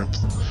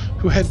Dalrymple,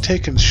 who had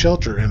taken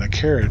shelter in a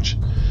carriage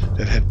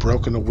that had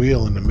broken a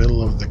wheel in the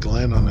middle of the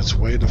glen on its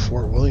way to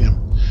Fort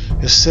William,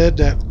 is said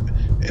that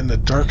in the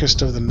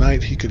darkest of the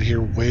night he could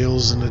hear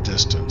wails in the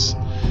distance,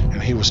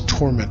 and he was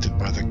tormented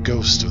by the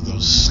ghosts of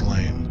those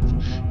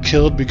slain,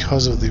 killed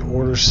because of the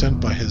order sent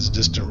by his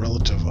distant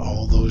relative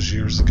all those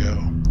years ago.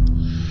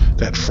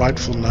 That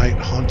frightful night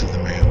haunted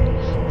the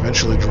man,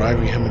 eventually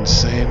driving him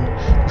insane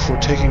before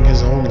taking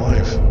his own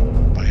life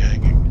by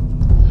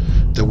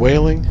hanging. The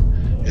wailing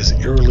is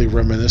eerily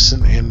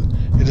reminiscent, and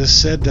it is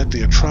said that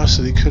the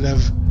atrocity could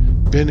have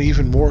been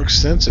even more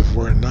extensive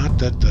were it not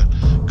that the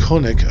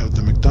Konig of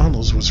the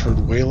MacDonalds was heard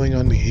wailing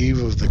on the eve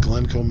of the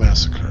Glencoe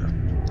massacre.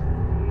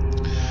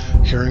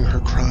 Hearing her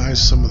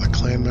cries, some of the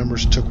clan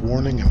members took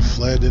warning and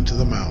fled into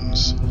the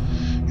mountains.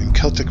 In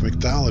Celtic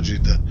mythology,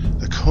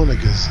 the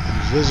Konig is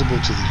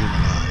invisible to the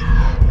human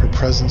eye. Her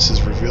presence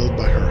is revealed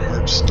by her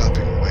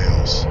heart-stopping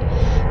wails.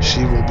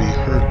 She will be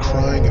heard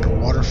crying at a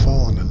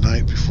waterfall on the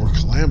night before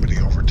calamity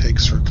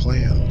overtakes her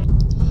clan.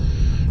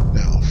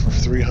 Now, for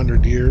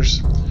 300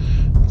 years,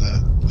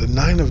 the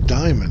Nine of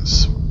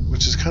Diamonds,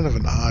 which is kind of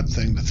an odd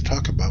thing to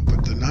talk about,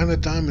 but the Nine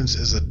of Diamonds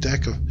is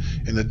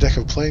in a deck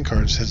of playing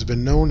cards, has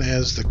been known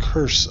as the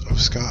Curse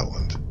of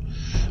Scotland.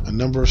 A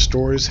number of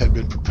stories had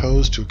been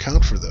proposed to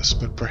account for this,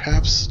 but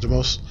perhaps the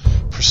most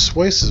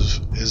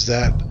persuasive is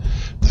that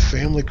the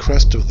family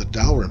crest of the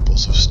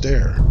Dalrymples of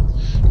Stair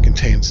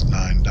contains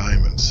 9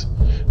 diamonds.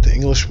 The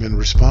Englishman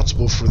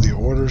responsible for the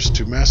orders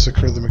to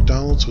massacre the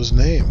MacDonalds was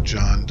named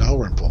John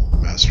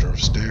Dalrymple, Master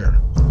of Stair.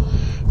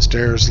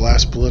 Stair's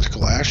last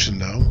political action,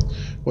 though,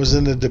 was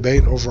in the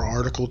debate over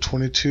Article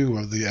 22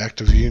 of the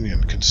Act of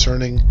Union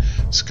concerning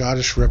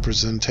Scottish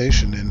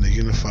representation in the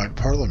unified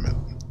Parliament.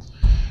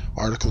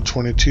 Article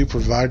 22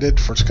 provided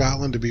for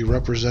Scotland to be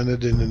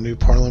represented in the new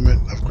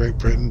Parliament of Great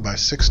Britain by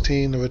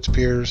 16 of its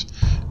peers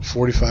and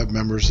 45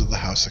 members of the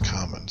House of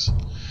Commons.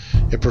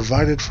 It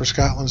provided for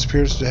Scotland's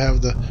peers to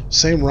have the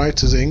same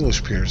rights as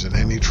English peers in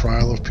any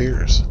trial of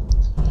peers.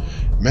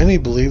 Many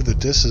believe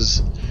that this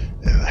is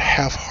a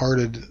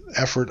half-hearted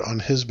effort on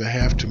his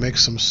behalf to make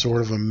some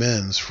sort of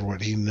amends for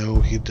what he knew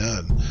he'd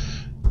done.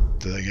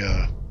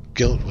 The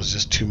guilt was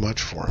just too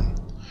much for him.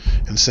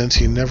 And since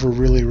he never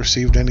really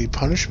received any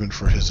punishment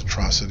for his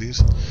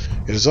atrocities,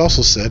 it is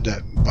also said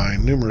that by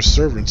numerous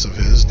servants of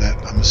his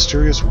that a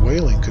mysterious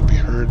wailing could be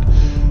heard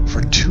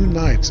for 2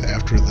 nights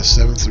after the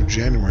 7th of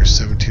January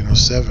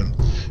 1707,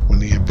 when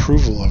the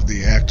approval of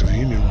the Act of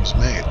Union was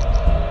made,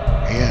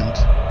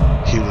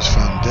 and he was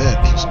found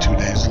dead just 2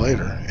 days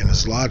later in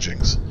his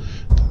lodgings,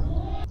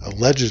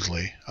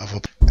 allegedly of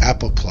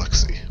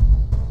apoplexy.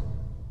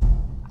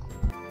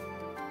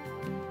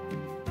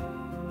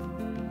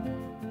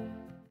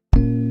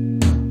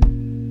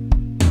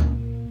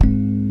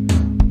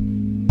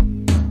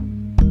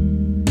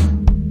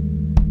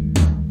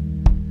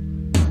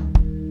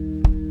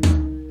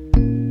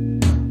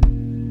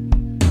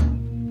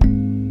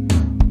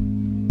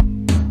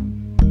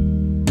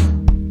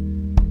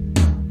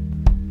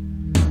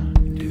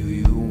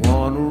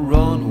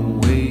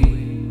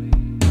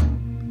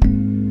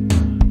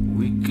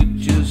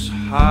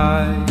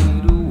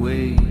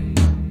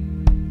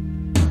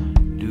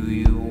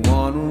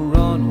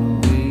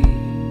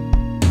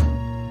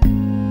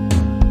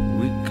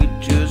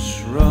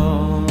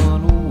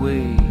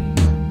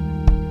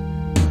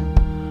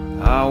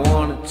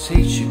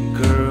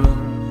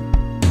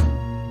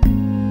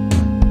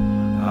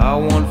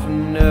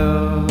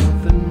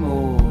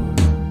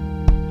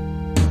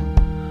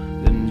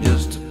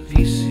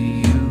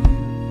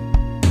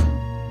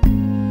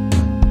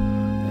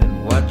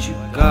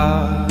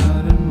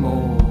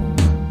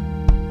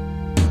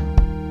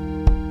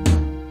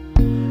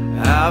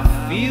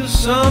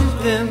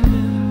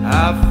 something,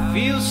 I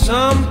feel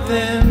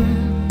something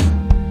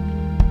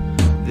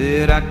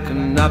that I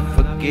cannot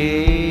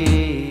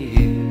forget.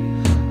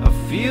 I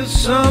feel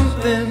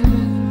something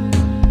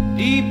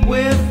deep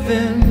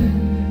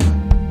within.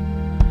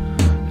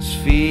 Just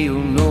feel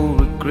no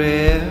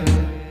regret.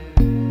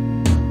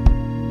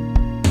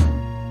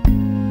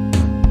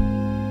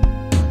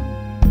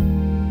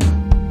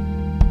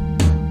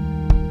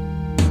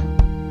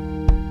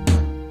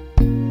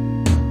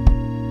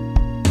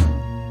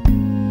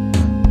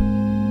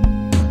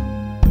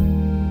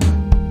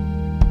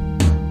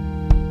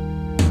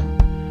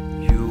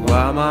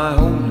 My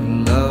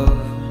only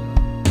love,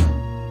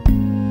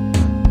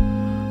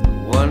 the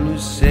one who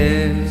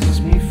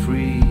sets me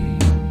free.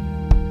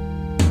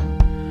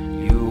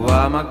 You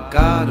are my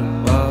God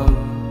above,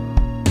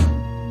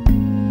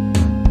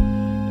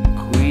 the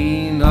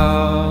Queen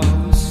of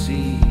the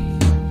sea.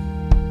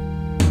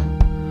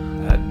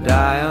 I'd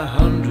die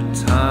 100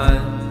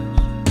 times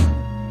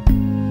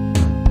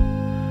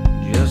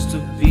just to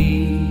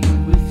be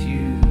with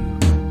you.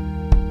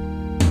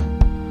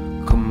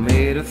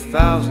 Commit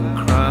 1,000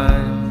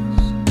 crimes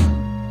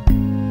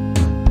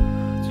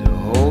to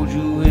hold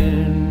you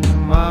in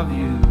my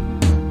view.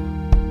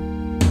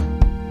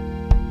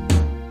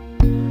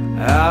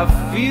 I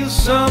feel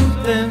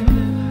something,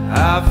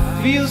 I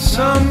feel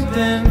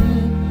something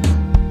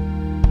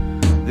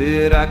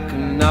that I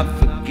cannot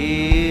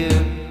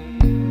forget.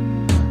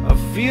 I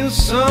feel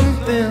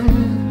something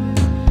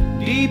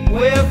deep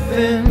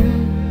within.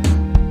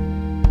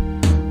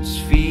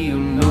 Just feel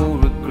no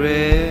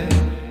regret.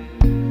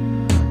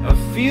 I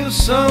feel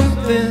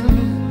something,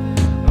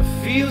 I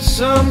feel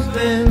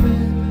something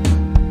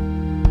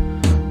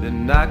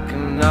that I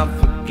cannot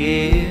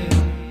forget.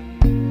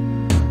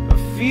 I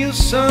feel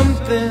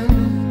something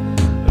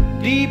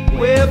deep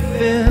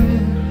within.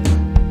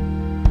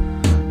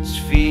 Just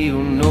feel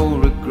no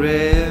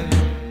regret.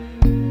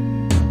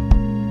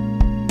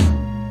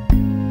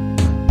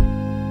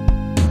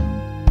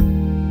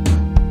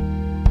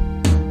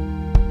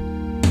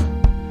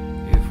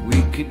 If we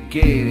could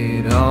get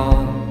it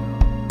on,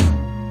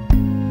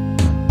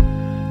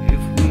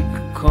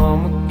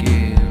 come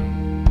again.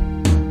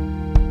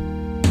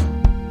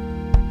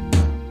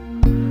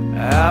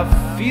 I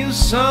feel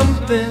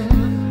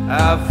something,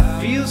 I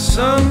feel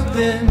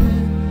something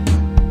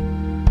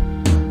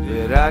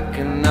that I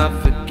cannot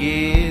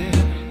forget.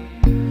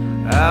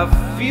 I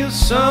feel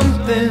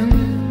something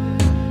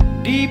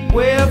deep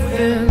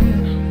within.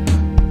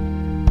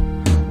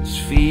 Just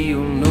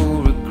feel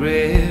no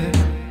regret.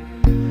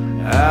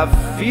 I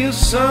feel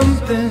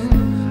something,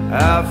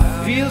 I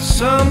feel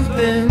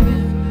something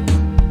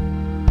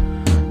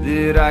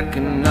that I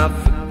cannot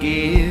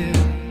forget.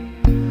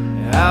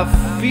 I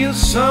feel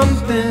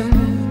something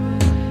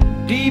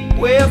deep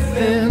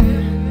within.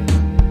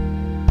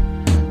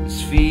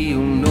 Just feel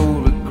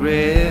no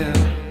regret.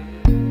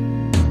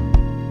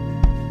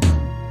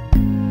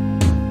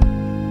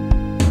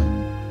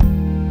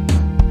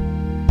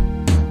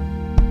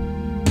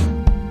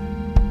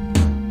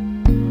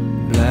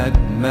 Black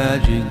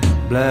magic,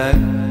 black,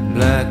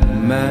 black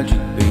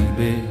magic,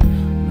 baby.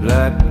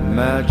 Black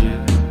magic,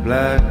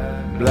 black,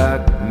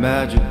 black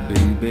magic,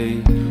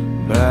 baby.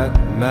 Black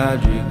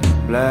magic,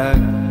 black,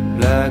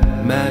 black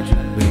magic,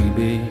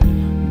 baby.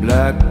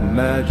 Black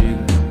magic,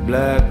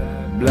 black,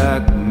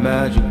 black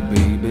magic,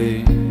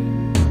 baby.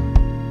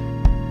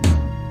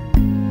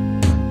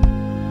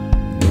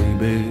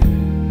 Baby,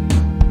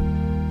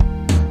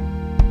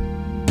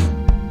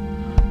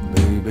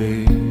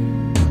 baby,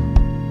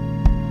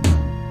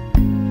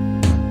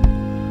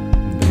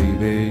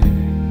 baby.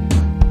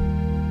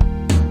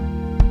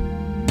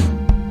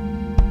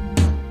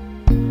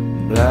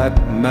 Black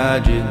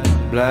magic,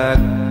 black,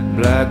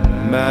 black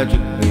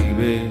magic,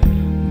 baby.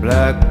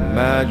 Black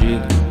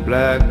magic,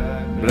 black,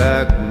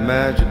 black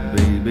magic,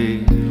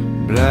 baby.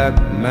 Black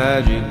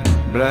magic,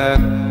 black,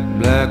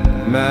 black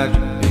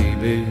magic,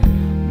 baby.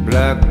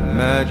 Black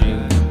magic,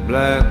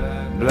 black,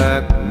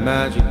 black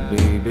magic,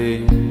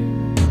 baby.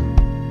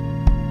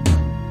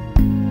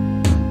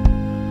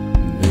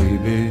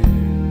 Baby,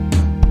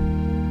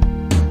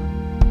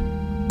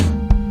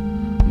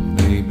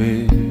 baby,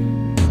 baby.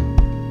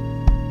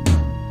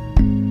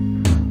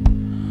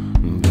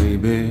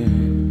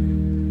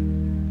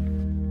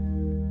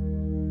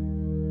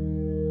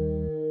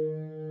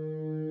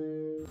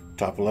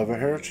 Top 11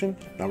 Heritage.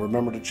 Now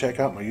remember to check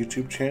out my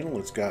YouTube channel.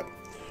 It's got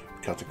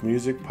Celtic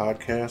music,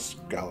 podcasts,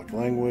 Gaelic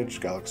language,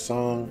 Gaelic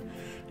song,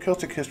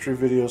 Celtic history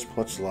videos,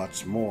 plus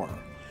lots more.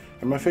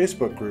 And my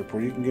Facebook group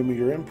where you can give me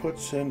your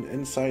inputs and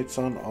insights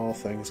on all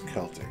things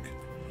Celtic.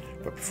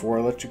 But before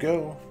I let you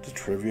go, the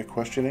trivia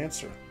question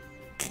answer.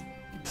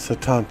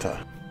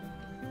 Satanta.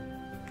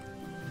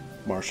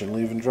 Martian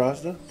leaving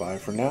Drazda. Bye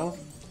for now.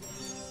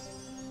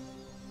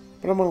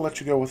 But I'm going to let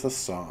you go with a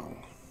song.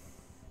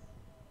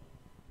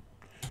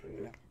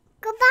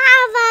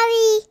 Goodbye,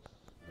 Bobby.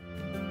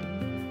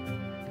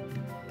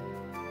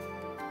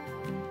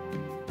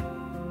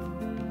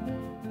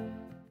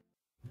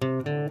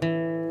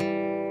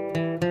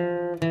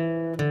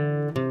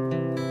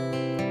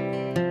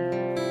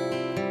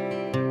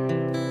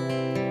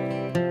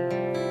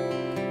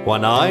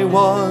 When I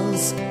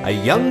was a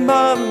young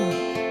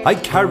man, I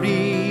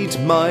carried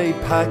my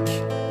pack,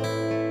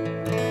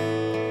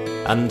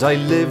 and I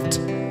lived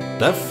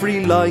the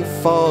free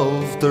life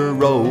of the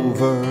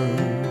rover.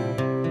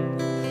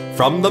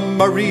 From the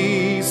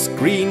Murray's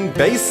green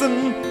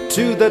basin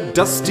to the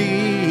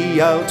dusty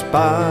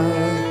outback,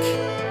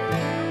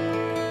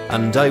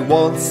 and I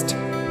waltzed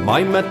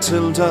my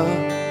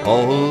Matilda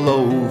all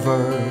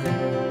over.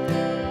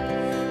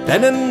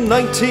 Then in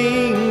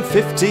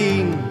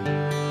 1915,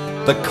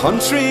 the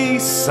country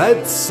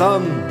said,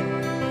 son,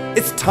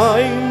 it's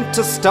time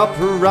to stop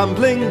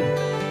rambling,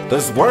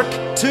 there's work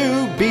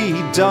to be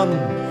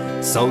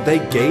done. So they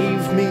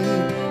gave me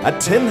a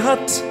tin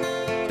hat,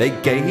 they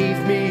gave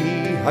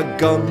me a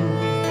gun,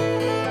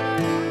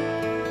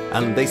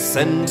 and they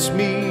sent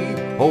me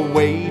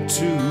away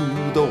to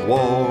the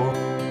war.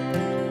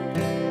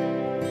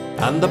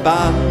 And the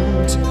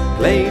band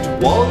played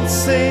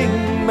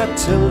Waltzing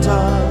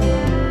Matilda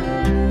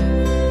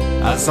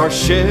as our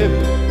ship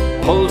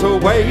pulled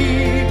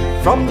away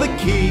from the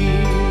quay.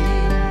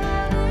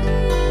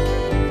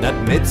 And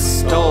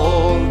amidst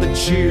all the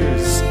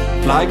cheers,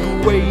 flag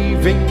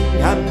waving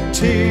and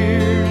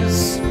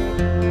tears,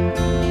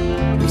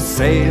 we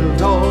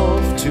sailed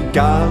off to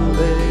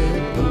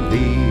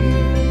Gallipoli.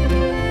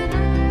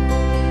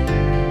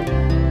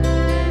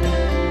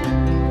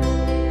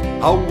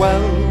 How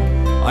well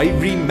I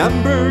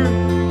remember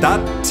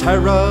that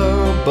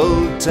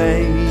terrible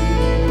day,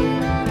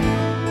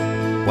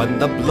 when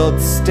the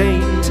blood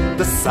stained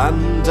the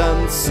sand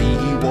and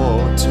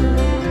seawater,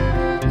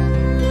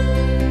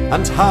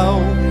 and how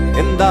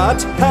in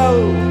that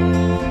hell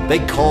they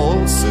call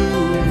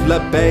Suvla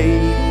Bay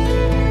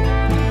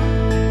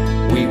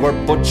we were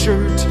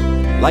butchered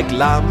like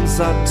lambs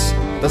at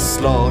the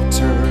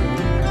slaughter.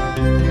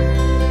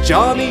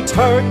 Johnny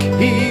Turk,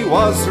 he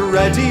was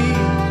ready,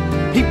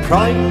 he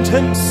primed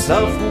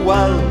himself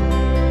well,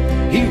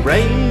 he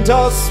rained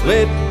us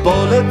with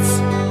bullets,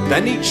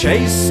 then he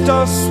chased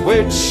us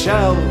with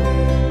shell,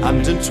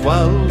 and in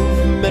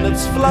 12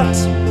 minutes flat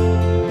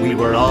we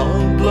were all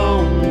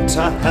blown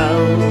to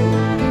hell.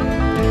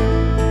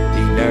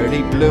 He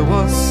nearly blew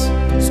us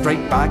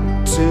straight back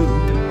to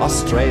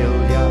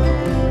Australia,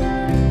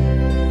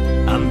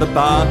 and the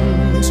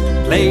band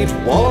played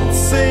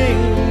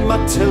Waltzing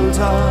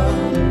Matilda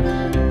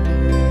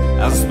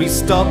as we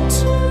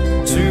stopped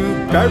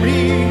to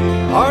bury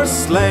our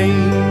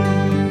slain.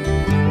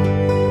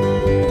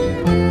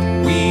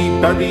 We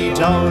buried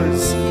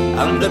ours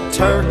and the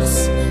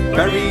Turks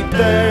buried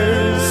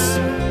theirs.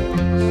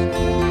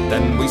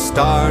 Then we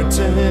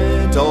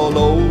started all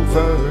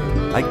over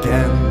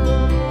again.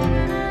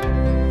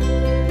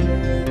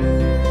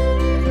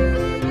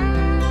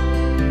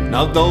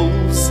 Now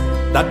those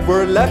that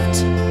were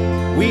left,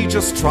 we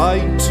just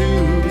tried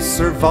to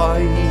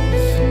survive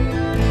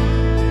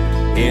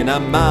in a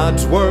mad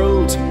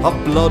world of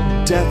blood,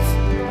 death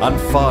and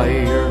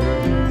fire.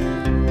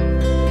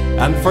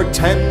 And for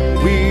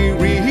 10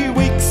 weary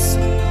weeks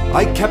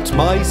I kept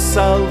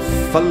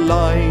myself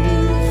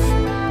alive,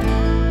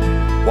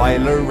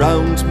 while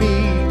around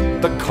me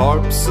the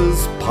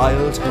corpses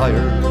piled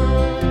higher.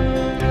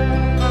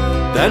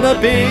 Then a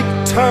big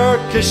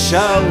Turkish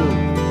shell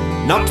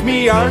knocked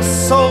me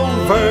arse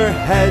over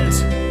head,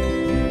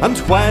 and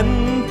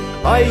when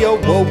I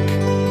awoke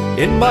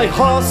in my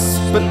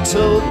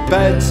hospital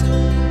bed,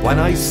 when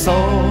I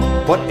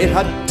saw what it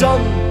had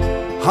done,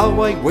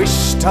 how I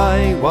wished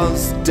I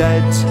was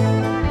dead.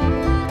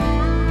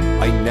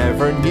 I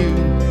never knew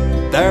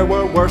there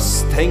were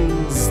worse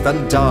things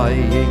than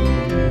dying,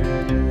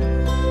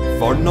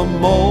 for no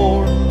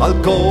more I'll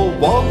go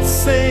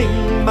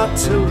waltzing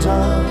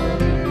Matilda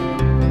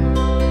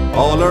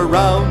all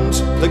around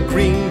the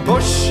green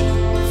bush,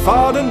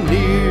 far and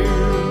near.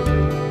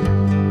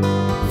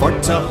 For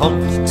to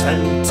hump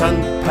tent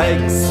and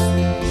pegs,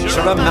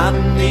 sure a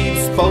man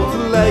needs both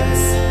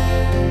legs.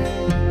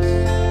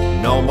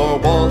 No more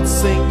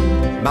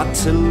waltzing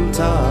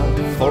Matilda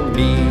for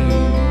me.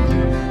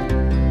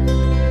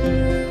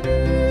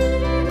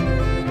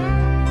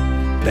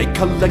 They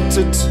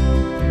collected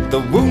the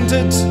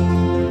wounded,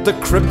 the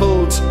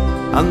crippled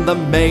and the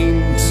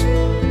maimed,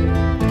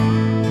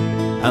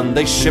 and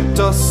they shipped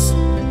us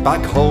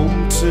back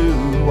home to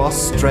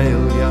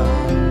Australia.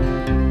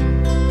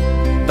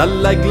 The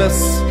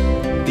legless,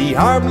 the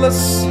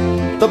armless,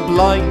 the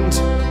blind,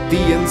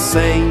 the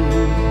insane,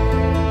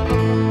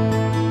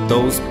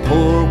 those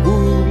poor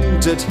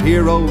wounded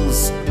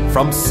heroes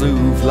from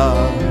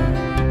Suvla.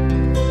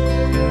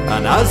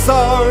 And as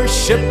our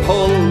ship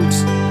pulled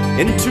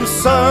into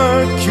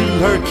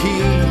Circular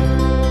Quay,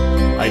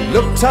 I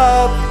looked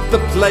at the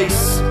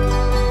place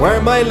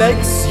where my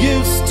legs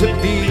used to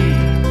be,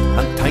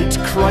 and thanked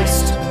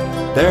Christ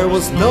there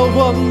was no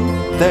one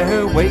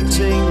there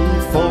waiting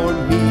for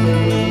me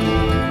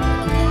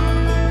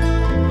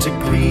to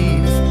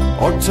grieve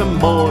or to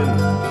mourn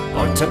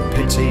or to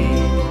pity.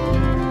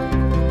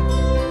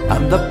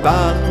 And the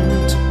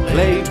band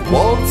played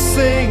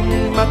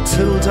Waltzing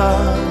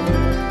Matilda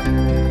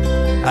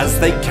as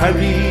they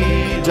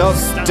carried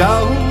us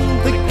down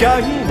the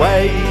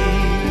gangway.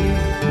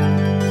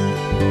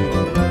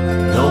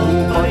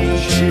 Nobody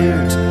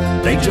cheered,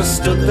 they just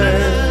stood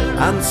there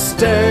and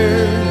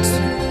stared.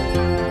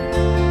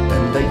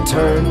 Then they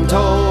turned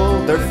all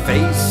their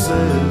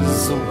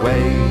faces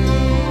away.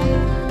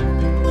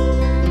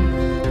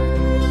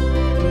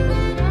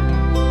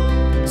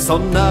 So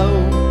now,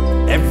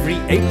 every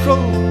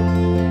April,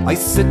 I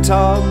sit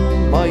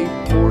on my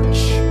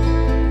porch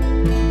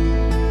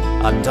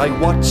and I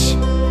watch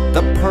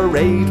the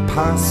parade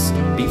pass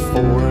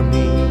before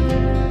me.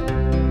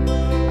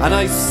 And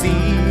I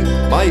see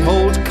my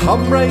old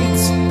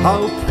comrades,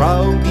 how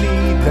proudly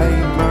they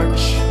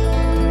march,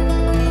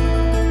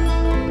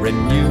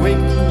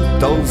 renewing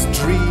those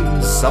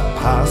dreams of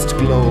past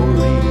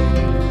glory.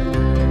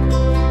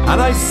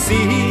 And I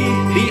see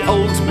the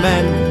old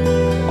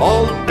men,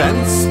 all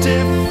bent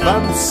stiff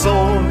and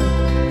sore,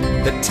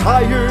 the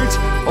tired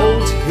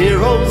old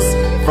heroes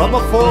from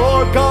a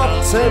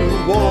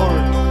forgotten war.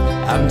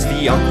 And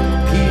the young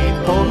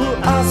people who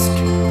ask,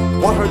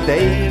 what are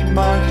they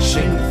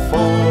marching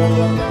for?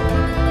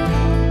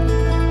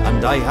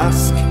 And I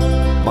ask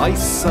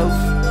myself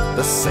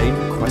the same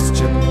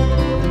question.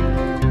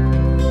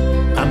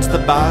 And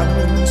the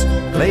band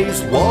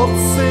plays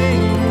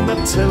Waltzing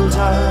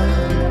Matilda,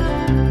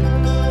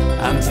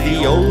 and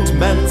the old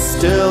men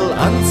still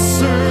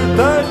answer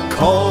the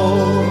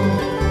call.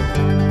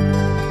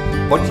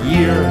 But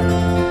year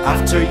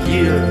after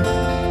year,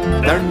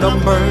 their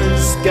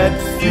numbers get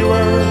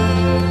fewer.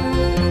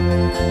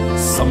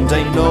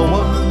 Someday no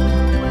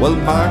one will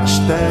march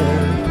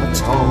there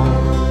at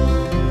all.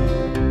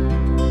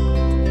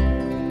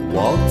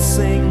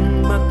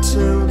 Waltzing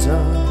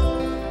Matilda,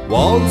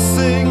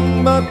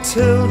 waltzing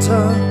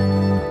Matilda,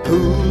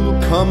 who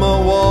come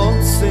a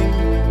waltzing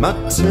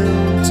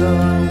Matilda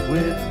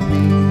with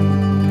me?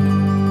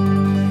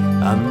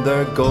 And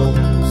their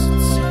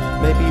ghosts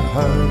may be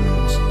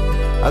heard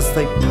as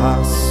they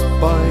pass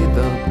by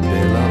the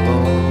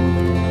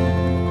billabong.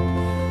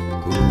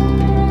 Who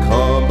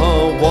come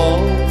a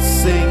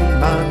waltzing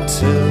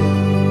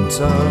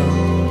Matilda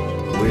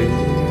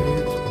with